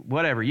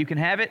whatever. You can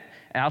have it.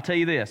 And I'll tell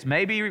you this.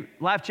 Maybe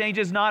life change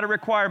is not a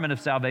requirement of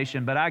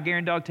salvation, but I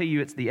guarantee you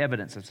it's the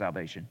evidence of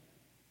salvation.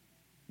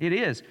 It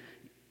is.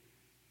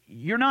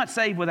 You're not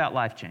saved without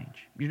life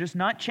change. You're just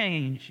not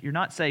changed. You're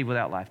not saved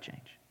without life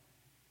change.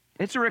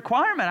 It's a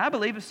requirement, I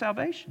believe, of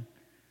salvation.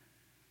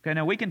 Okay,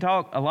 now we can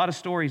talk a lot of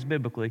stories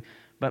biblically,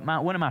 but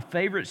one of my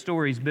favorite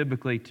stories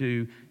biblically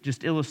to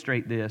just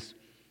illustrate this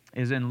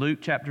is in Luke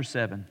chapter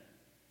 7.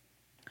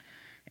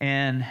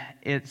 And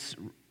it's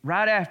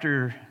right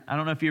after, I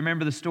don't know if you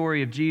remember the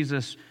story of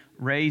Jesus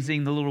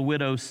raising the little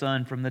widow's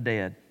son from the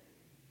dead.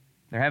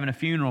 They're having a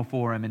funeral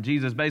for him, and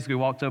Jesus basically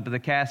walks up to the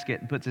casket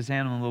and puts his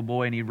hand on the little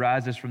boy, and he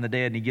rises from the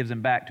dead, and he gives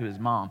him back to his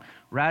mom.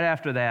 Right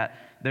after that,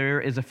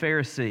 there is a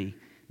Pharisee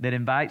that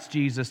invites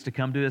Jesus to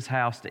come to his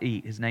house to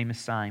eat. His name is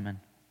Simon.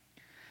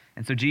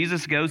 And so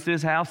Jesus goes to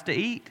his house to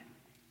eat.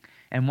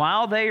 And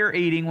while they are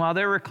eating, while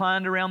they're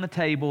reclined around the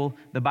table,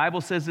 the Bible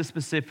says this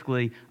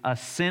specifically, a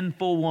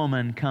sinful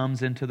woman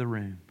comes into the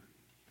room.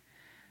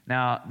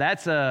 Now,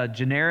 that's a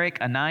generic,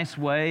 a nice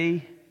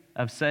way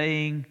of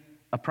saying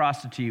a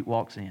prostitute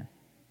walks in.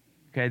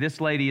 Okay,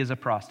 this lady is a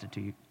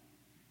prostitute.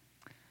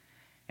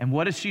 And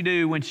what does she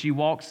do when she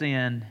walks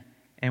in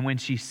and when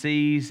she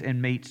sees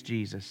and meets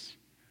Jesus?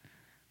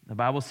 The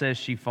Bible says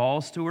she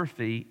falls to her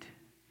feet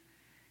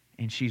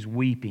and she's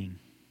weeping.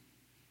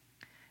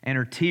 And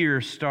her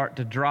tears start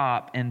to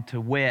drop and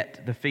to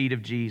wet the feet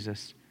of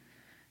Jesus.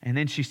 And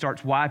then she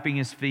starts wiping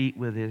his feet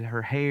with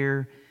her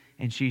hair,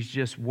 and she's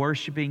just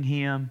worshiping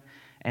him.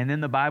 And then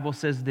the Bible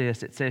says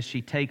this, it says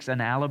she takes an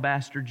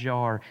alabaster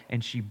jar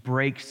and she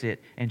breaks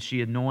it and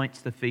she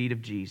anoints the feet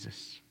of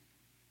Jesus.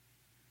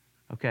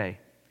 Okay,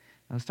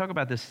 now let's talk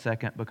about this a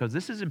second because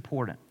this is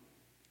important.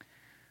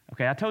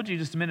 Okay, I told you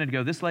just a minute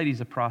ago, this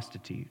lady's a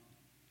prostitute.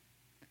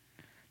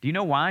 Do you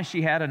know why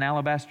she had an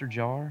alabaster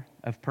jar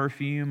of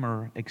perfume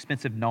or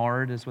expensive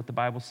nard is what the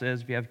Bible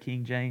says if you have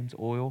King James,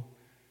 oil?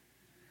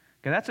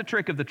 Okay, that's a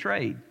trick of the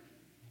trade.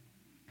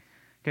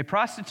 Okay,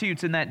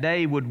 prostitutes in that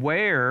day would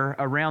wear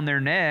around their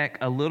neck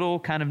a little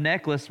kind of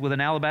necklace with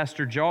an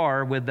alabaster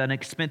jar with an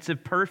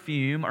expensive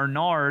perfume or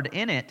nard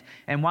in it.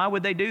 And why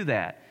would they do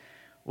that?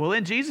 Well,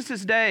 in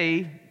Jesus'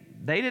 day,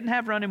 they didn't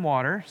have running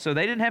water, so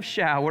they didn't have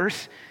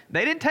showers.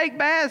 They didn't take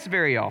baths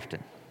very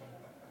often.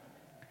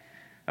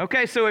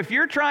 Okay, so if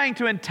you're trying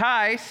to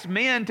entice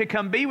men to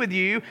come be with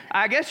you,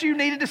 I guess you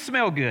needed to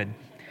smell good.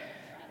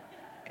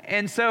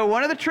 And so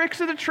one of the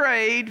tricks of the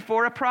trade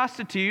for a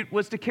prostitute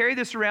was to carry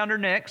this around her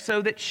neck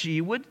so that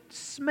she would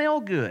smell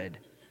good.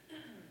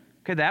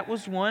 Okay, that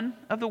was one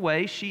of the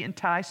ways she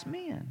enticed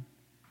men.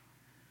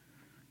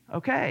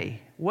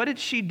 Okay, what did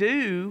she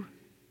do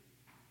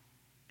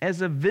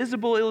as a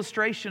visible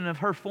illustration of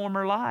her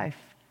former life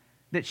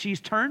that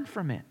she's turned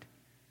from it?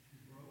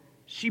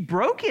 She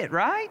broke it,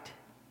 right?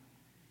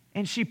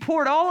 And she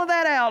poured all of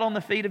that out on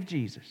the feet of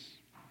Jesus.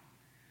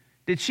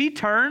 Did she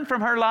turn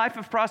from her life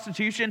of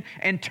prostitution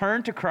and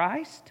turn to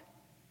Christ?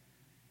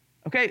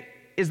 Okay,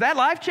 is that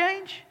life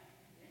change?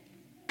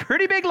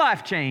 Pretty big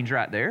life change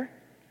right there.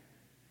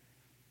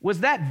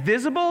 Was that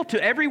visible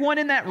to everyone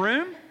in that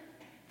room?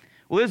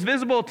 Well, it was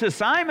visible to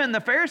Simon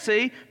the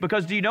Pharisee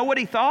because do you know what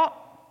he thought?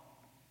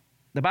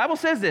 The Bible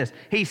says this.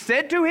 He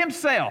said to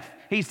himself,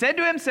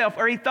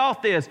 or he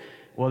thought this,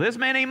 well, this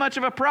man ain't much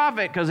of a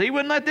prophet because he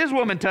wouldn't let this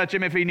woman touch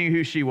him if he knew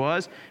who she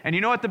was. And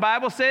you know what the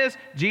Bible says?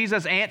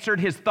 Jesus answered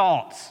his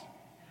thoughts.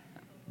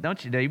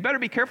 Don't you? You better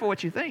be careful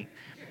what you think.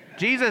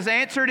 Jesus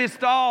answered his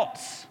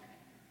thoughts.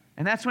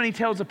 And that's when he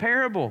tells a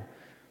parable.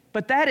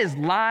 But that is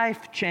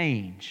life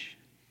change.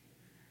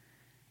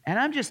 And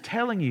I'm just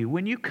telling you,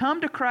 when you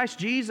come to Christ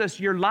Jesus,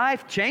 your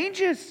life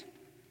changes.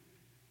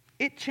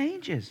 It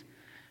changes.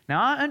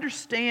 Now, I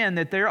understand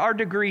that there are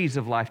degrees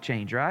of life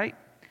change, right?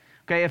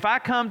 Okay, if I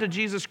come to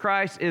Jesus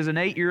Christ as an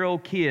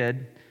 8-year-old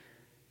kid,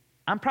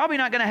 I'm probably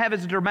not going to have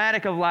as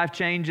dramatic of life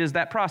change as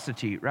that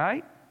prostitute,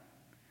 right?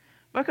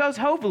 Because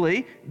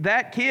hopefully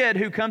that kid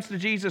who comes to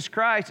Jesus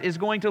Christ is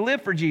going to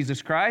live for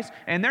Jesus Christ,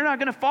 and they're not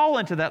going to fall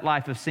into that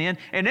life of sin.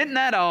 And isn't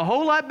that a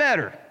whole lot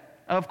better?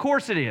 Of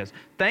course it is.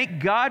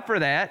 Thank God for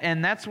that,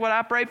 and that's what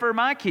I pray for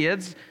my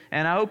kids,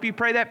 and I hope you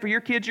pray that for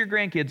your kids, your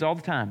grandkids all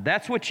the time.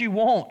 That's what you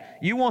want.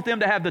 You want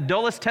them to have the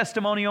dullest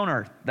testimony on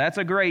earth. That's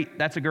a great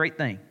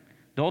thing.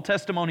 Dull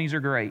testimonies are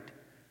great.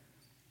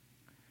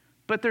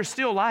 But there's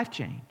still life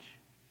change.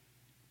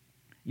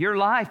 Your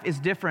life is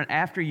different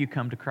after you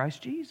come to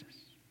Christ Jesus.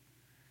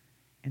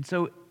 And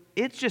so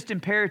it's just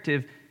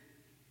imperative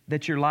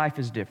that your life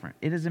is different.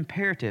 It is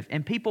imperative.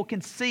 And people can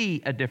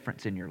see a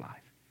difference in your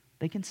life.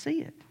 They can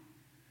see it.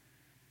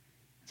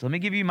 So let me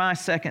give you my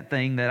second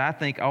thing that I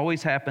think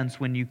always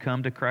happens when you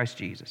come to Christ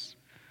Jesus.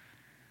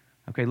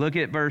 Okay, look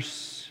at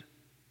verse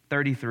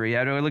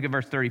 33. Look at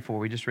verse 34.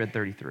 We just read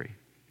 33.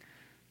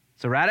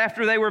 So right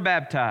after they were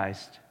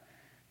baptized,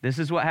 this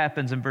is what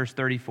happens in verse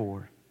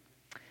 34.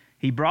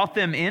 He brought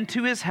them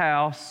into his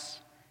house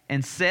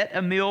and set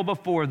a meal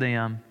before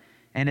them,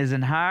 and his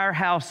entire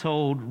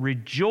household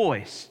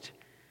rejoiced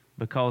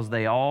because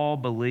they all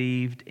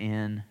believed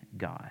in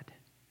God.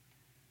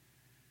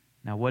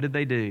 Now, what did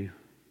they do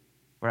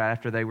right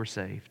after they were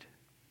saved?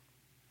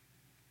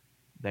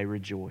 They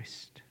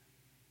rejoiced.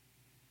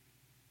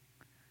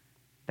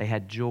 They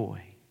had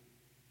joy.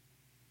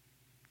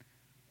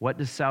 What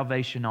does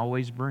salvation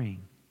always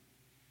bring?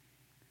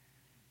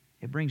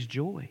 It brings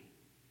joy.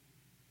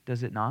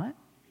 Does it not?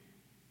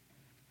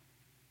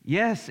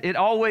 Yes, it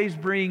always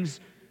brings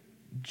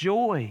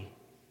joy.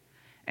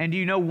 And do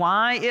you know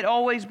why it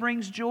always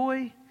brings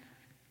joy?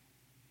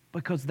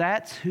 Because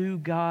that's who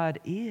God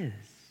is.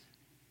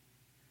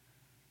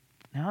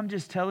 Now, I'm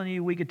just telling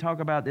you, we could talk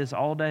about this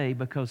all day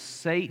because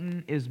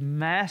Satan is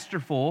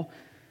masterful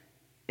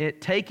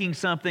at taking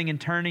something and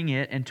turning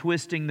it and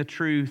twisting the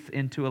truth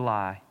into a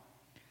lie.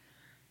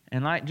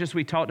 And like just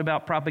we talked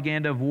about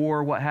propaganda of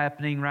war, what's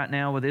happening right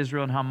now with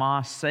Israel and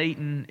Hamas,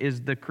 Satan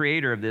is the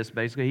creator of this,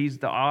 basically. He's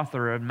the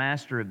author and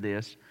master of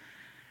this.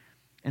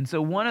 And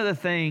so one of the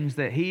things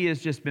that he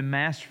has just been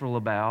masterful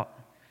about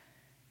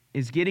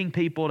is getting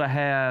people to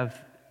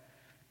have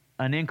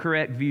an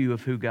incorrect view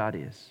of who God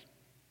is.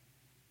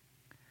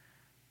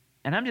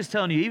 And I'm just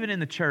telling you, even in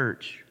the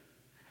church,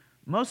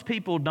 most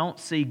people don't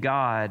see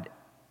God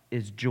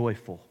as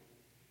joyful.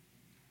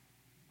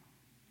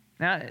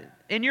 Now,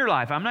 in your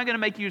life, I'm not going to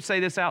make you say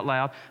this out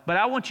loud, but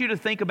I want you to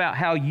think about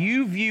how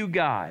you view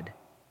God.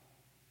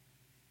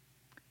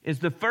 Is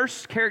the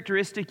first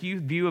characteristic you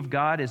view of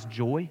God as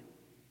joy?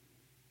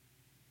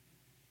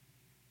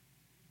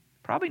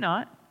 Probably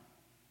not.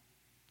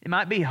 It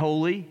might be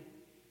holy.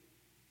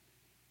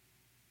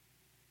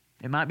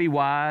 It might be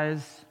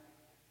wise.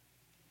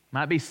 It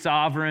might be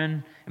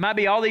sovereign. It might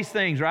be all these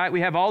things, right?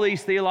 We have all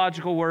these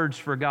theological words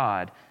for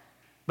God.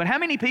 But how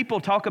many people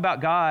talk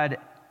about God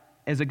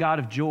as a God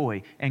of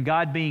joy and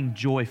God being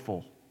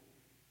joyful?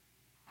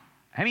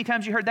 How many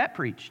times you heard that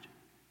preached?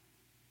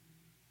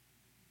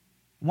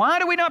 Why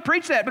do we not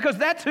preach that? Because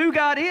that's who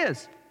God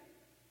is.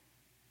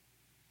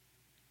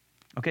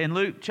 Okay, in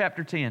Luke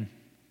chapter 10,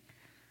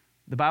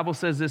 the Bible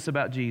says this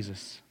about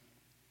Jesus.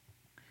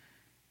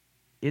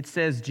 It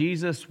says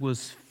Jesus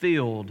was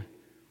filled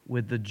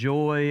with the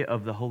joy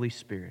of the Holy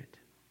Spirit.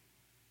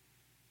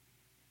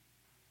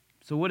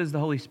 So what is the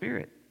Holy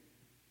Spirit?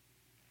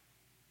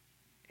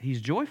 He's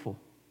joyful.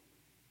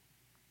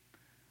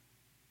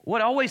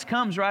 What always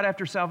comes right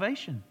after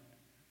salvation?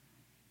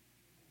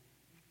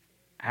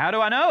 How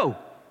do I know?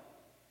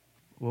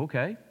 Well,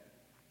 okay.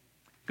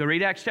 Go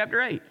read Acts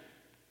chapter 8.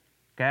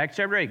 Okay, Acts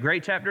chapter 8,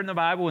 great chapter in the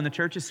Bible when the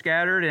church is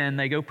scattered and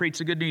they go preach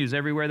the good news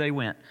everywhere they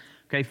went.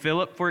 Okay,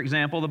 Philip, for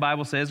example, the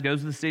Bible says, goes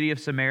to the city of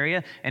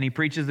Samaria and he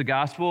preaches the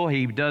gospel.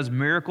 He does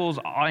miracles.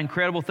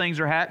 Incredible things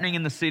are happening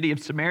in the city of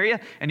Samaria.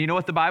 And you know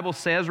what the Bible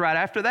says right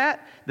after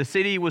that? The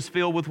city was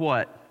filled with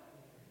what?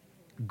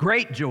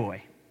 Great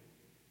joy.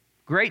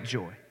 Great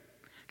joy.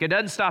 Okay, it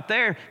doesn't stop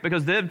there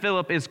because then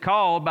Philip is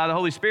called by the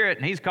Holy Spirit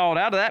and he's called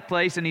out of that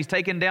place and he's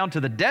taken down to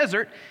the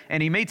desert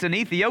and he meets an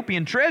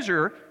Ethiopian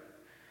treasurer.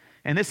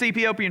 And this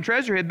Ethiopian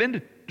treasurer had been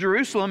to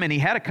Jerusalem and he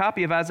had a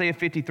copy of Isaiah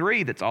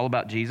 53 that's all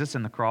about Jesus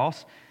and the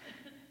cross.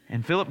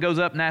 And Philip goes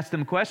up and asks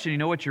him a question, you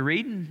know what you're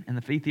reading? And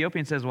the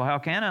Ethiopian says, well, how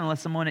can I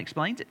unless someone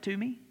explains it to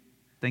me?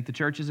 Think the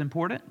church is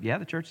important? Yeah,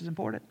 the church is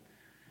important.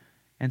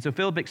 And so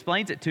Philip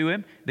explains it to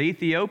him. The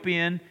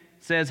Ethiopian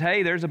says,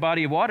 hey, there's a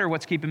body of water.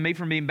 What's keeping me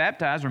from being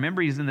baptized?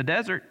 Remember, he's in the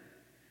desert.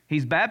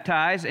 He's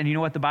baptized, and you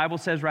know what the Bible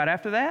says right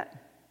after that?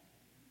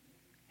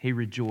 He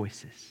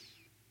rejoices.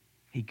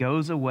 He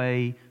goes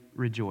away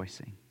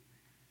rejoicing.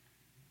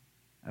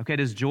 Okay,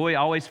 does joy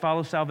always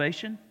follow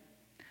salvation?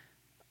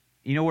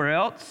 You know where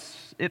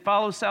else it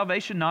follows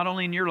salvation? Not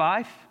only in your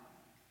life,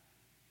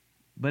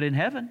 but in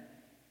heaven.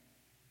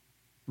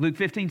 Luke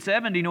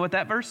 15:7, do you know what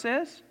that verse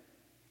says?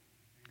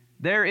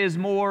 There is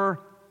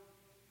more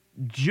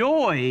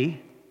joy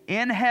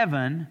in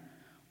heaven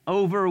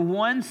over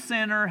one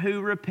sinner who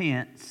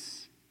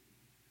repents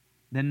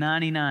than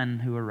 99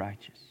 who are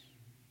righteous.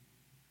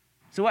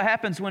 So what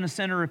happens when a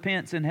sinner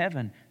repents in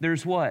heaven?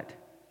 There's what?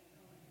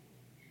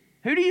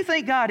 Who do you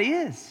think God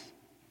is?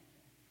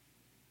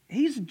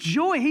 He's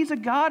joy. He's a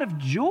God of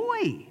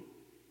joy.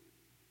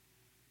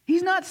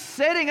 He's not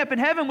sitting up in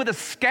heaven with a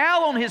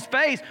scowl on his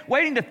face,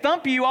 waiting to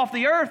thump you off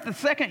the earth the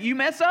second you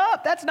mess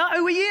up. That's not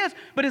who he is.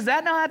 But is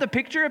that not the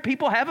picture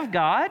people have of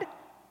God?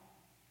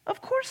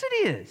 Of course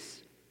it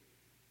is.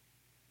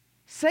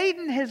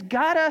 Satan has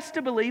got us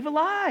to believe a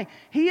lie.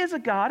 He is a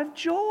God of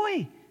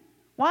joy.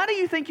 Why do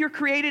you think you're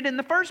created in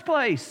the first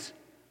place?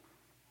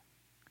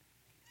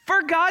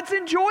 For God's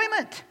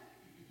enjoyment.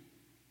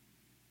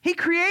 He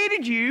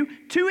created you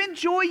to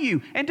enjoy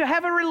you and to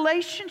have a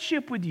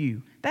relationship with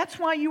you. That's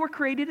why you were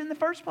created in the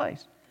first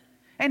place.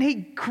 And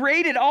He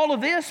created all of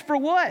this for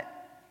what?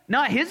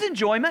 Not His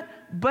enjoyment,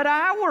 but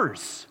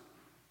ours.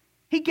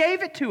 He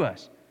gave it to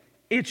us.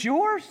 It's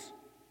yours.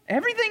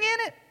 Everything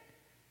in it.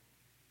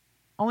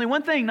 Only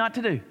one thing not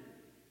to do.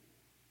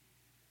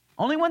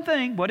 Only one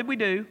thing. What did we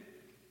do?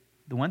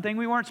 The one thing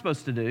we weren't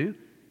supposed to do.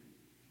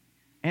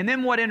 And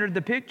then what entered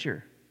the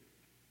picture?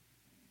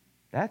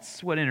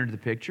 That's what entered the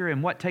picture.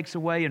 And what takes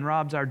away and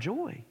robs our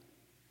joy?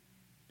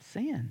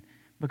 Sin.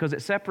 Because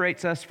it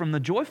separates us from the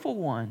joyful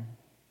one.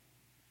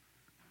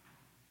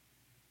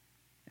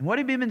 And what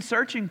have you been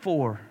searching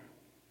for?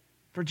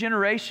 For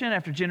generation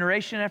after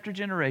generation after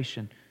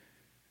generation.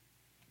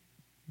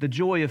 The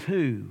joy of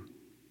who?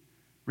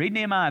 Read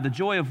Nehemiah. The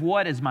joy of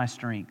what is my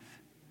strength?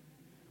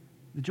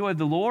 The joy of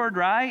the Lord,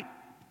 right?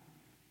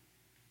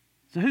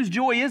 So whose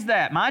joy is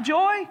that? My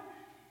joy?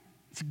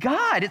 It's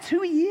God. It's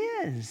who He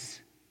is.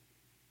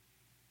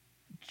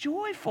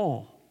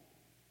 Joyful.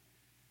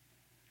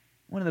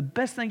 One of the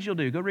best things you'll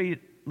do, go read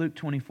Luke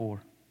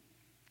 24.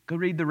 Go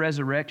read the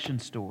resurrection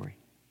story.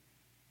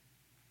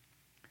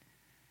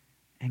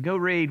 And go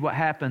read what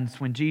happens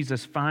when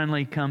Jesus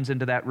finally comes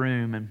into that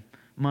room and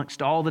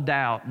amongst all the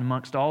doubt and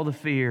amongst all the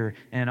fear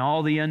and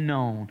all the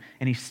unknown,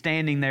 and he's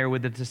standing there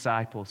with the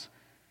disciples.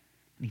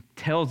 And he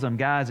tells them,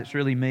 guys, it's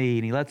really me.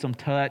 And he lets them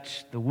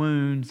touch the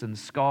wounds and the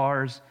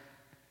scars.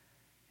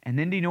 And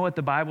then do you know what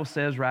the Bible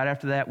says right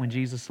after that when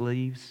Jesus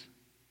leaves?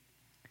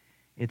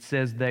 It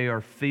says they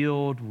are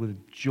filled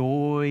with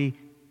joy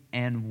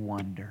and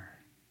wonder.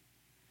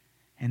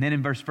 And then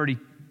in verse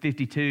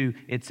 52,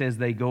 it says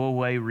they go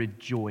away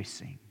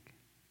rejoicing.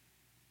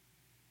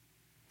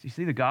 So you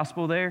see the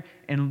gospel there?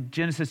 In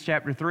Genesis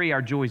chapter 3,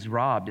 our joy is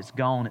robbed. It's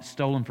gone. It's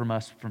stolen from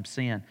us from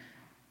sin.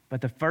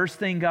 But the first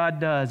thing God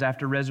does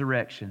after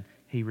resurrection,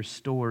 He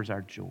restores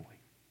our joy.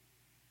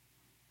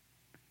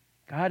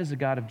 God is a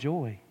God of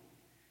joy.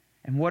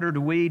 And what are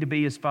we to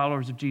be as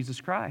followers of Jesus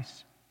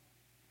Christ?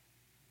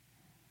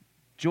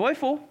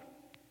 Joyful.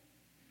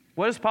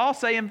 What does Paul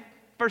say in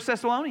 1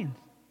 Thessalonians?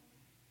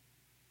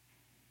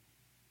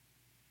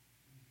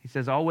 He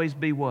says, always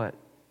be what?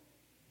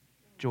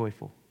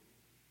 Joyful.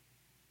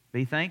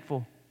 Be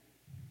thankful.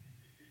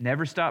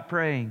 Never stop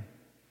praying.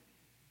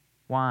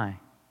 Why?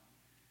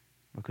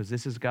 Because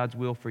this is God's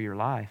will for your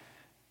life.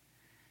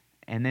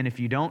 And then if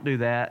you don't do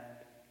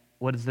that,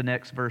 what does the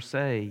next verse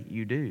say?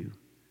 You do.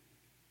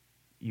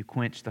 You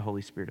quench the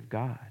Holy Spirit of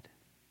God,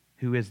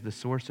 who is the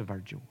source of our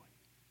joy.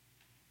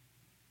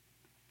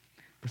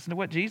 Listen to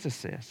what Jesus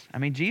says. I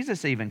mean,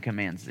 Jesus even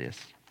commands this.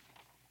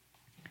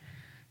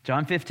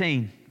 John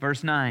 15,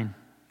 verse 9.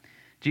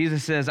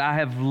 Jesus says, I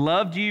have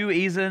loved you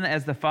even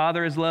as the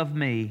Father has loved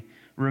me.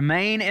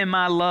 Remain in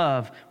my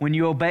love. When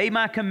you obey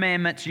my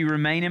commandments, you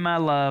remain in my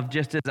love,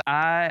 just as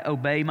I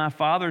obey my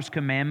Father's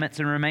commandments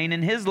and remain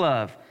in His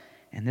love.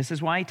 And this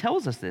is why He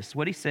tells us this,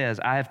 what He says.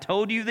 I have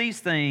told you these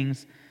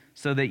things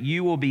so that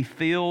you will be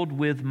filled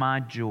with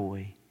my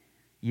joy.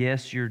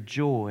 Yes, your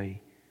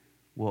joy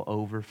will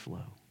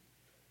overflow.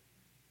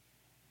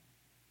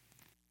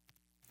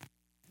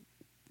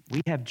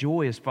 We have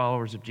joy as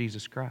followers of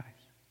Jesus Christ.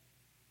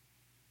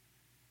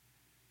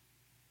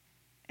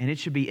 And it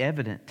should be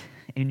evident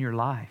in your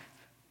life.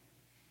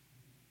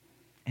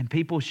 And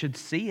people should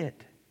see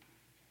it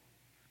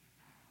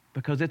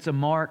because it's a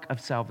mark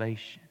of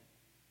salvation.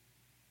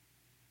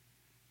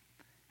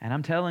 And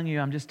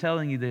I'm just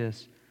telling you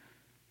this.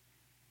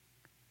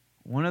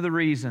 One of the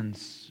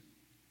reasons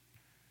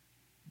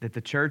that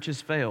the church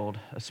has failed,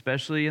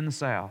 especially in the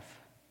South,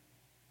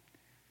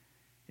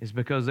 is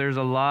because there's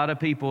a lot of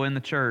people in the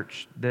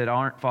church that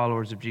aren't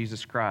followers of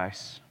Jesus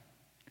Christ.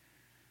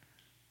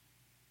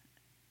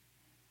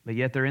 But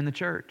yet they're in the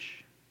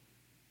church.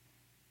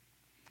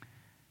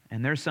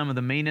 And they're some of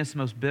the meanest,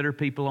 most bitter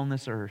people on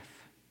this earth.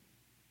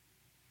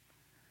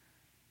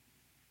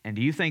 And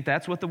do you think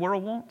that's what the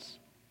world wants?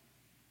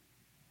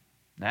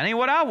 That ain't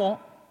what I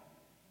want.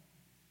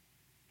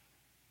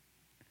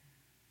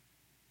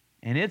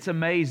 And it's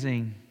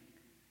amazing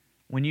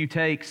when you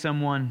take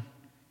someone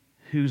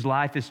whose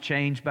life is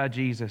changed by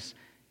Jesus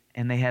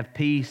and they have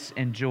peace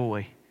and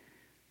joy.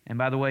 And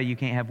by the way, you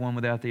can't have one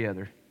without the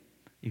other.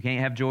 You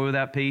can't have joy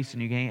without peace,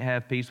 and you can't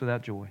have peace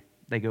without joy.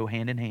 They go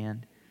hand in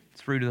hand.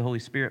 It's fruit of the Holy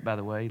Spirit, by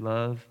the way.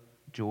 Love,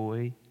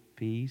 joy,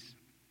 peace.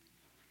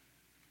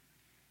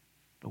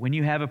 But when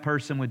you have a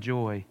person with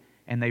joy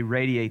and they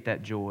radiate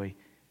that joy,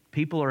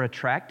 people are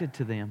attracted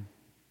to them.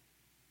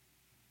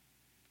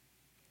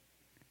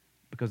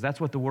 Because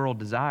that's what the world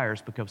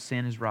desires, because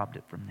sin has robbed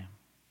it from them.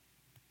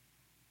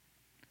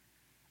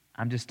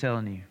 I'm just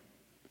telling you,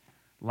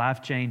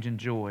 life change and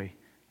joy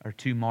are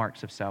two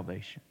marks of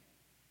salvation.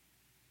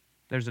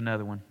 There's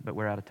another one, but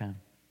we're out of time.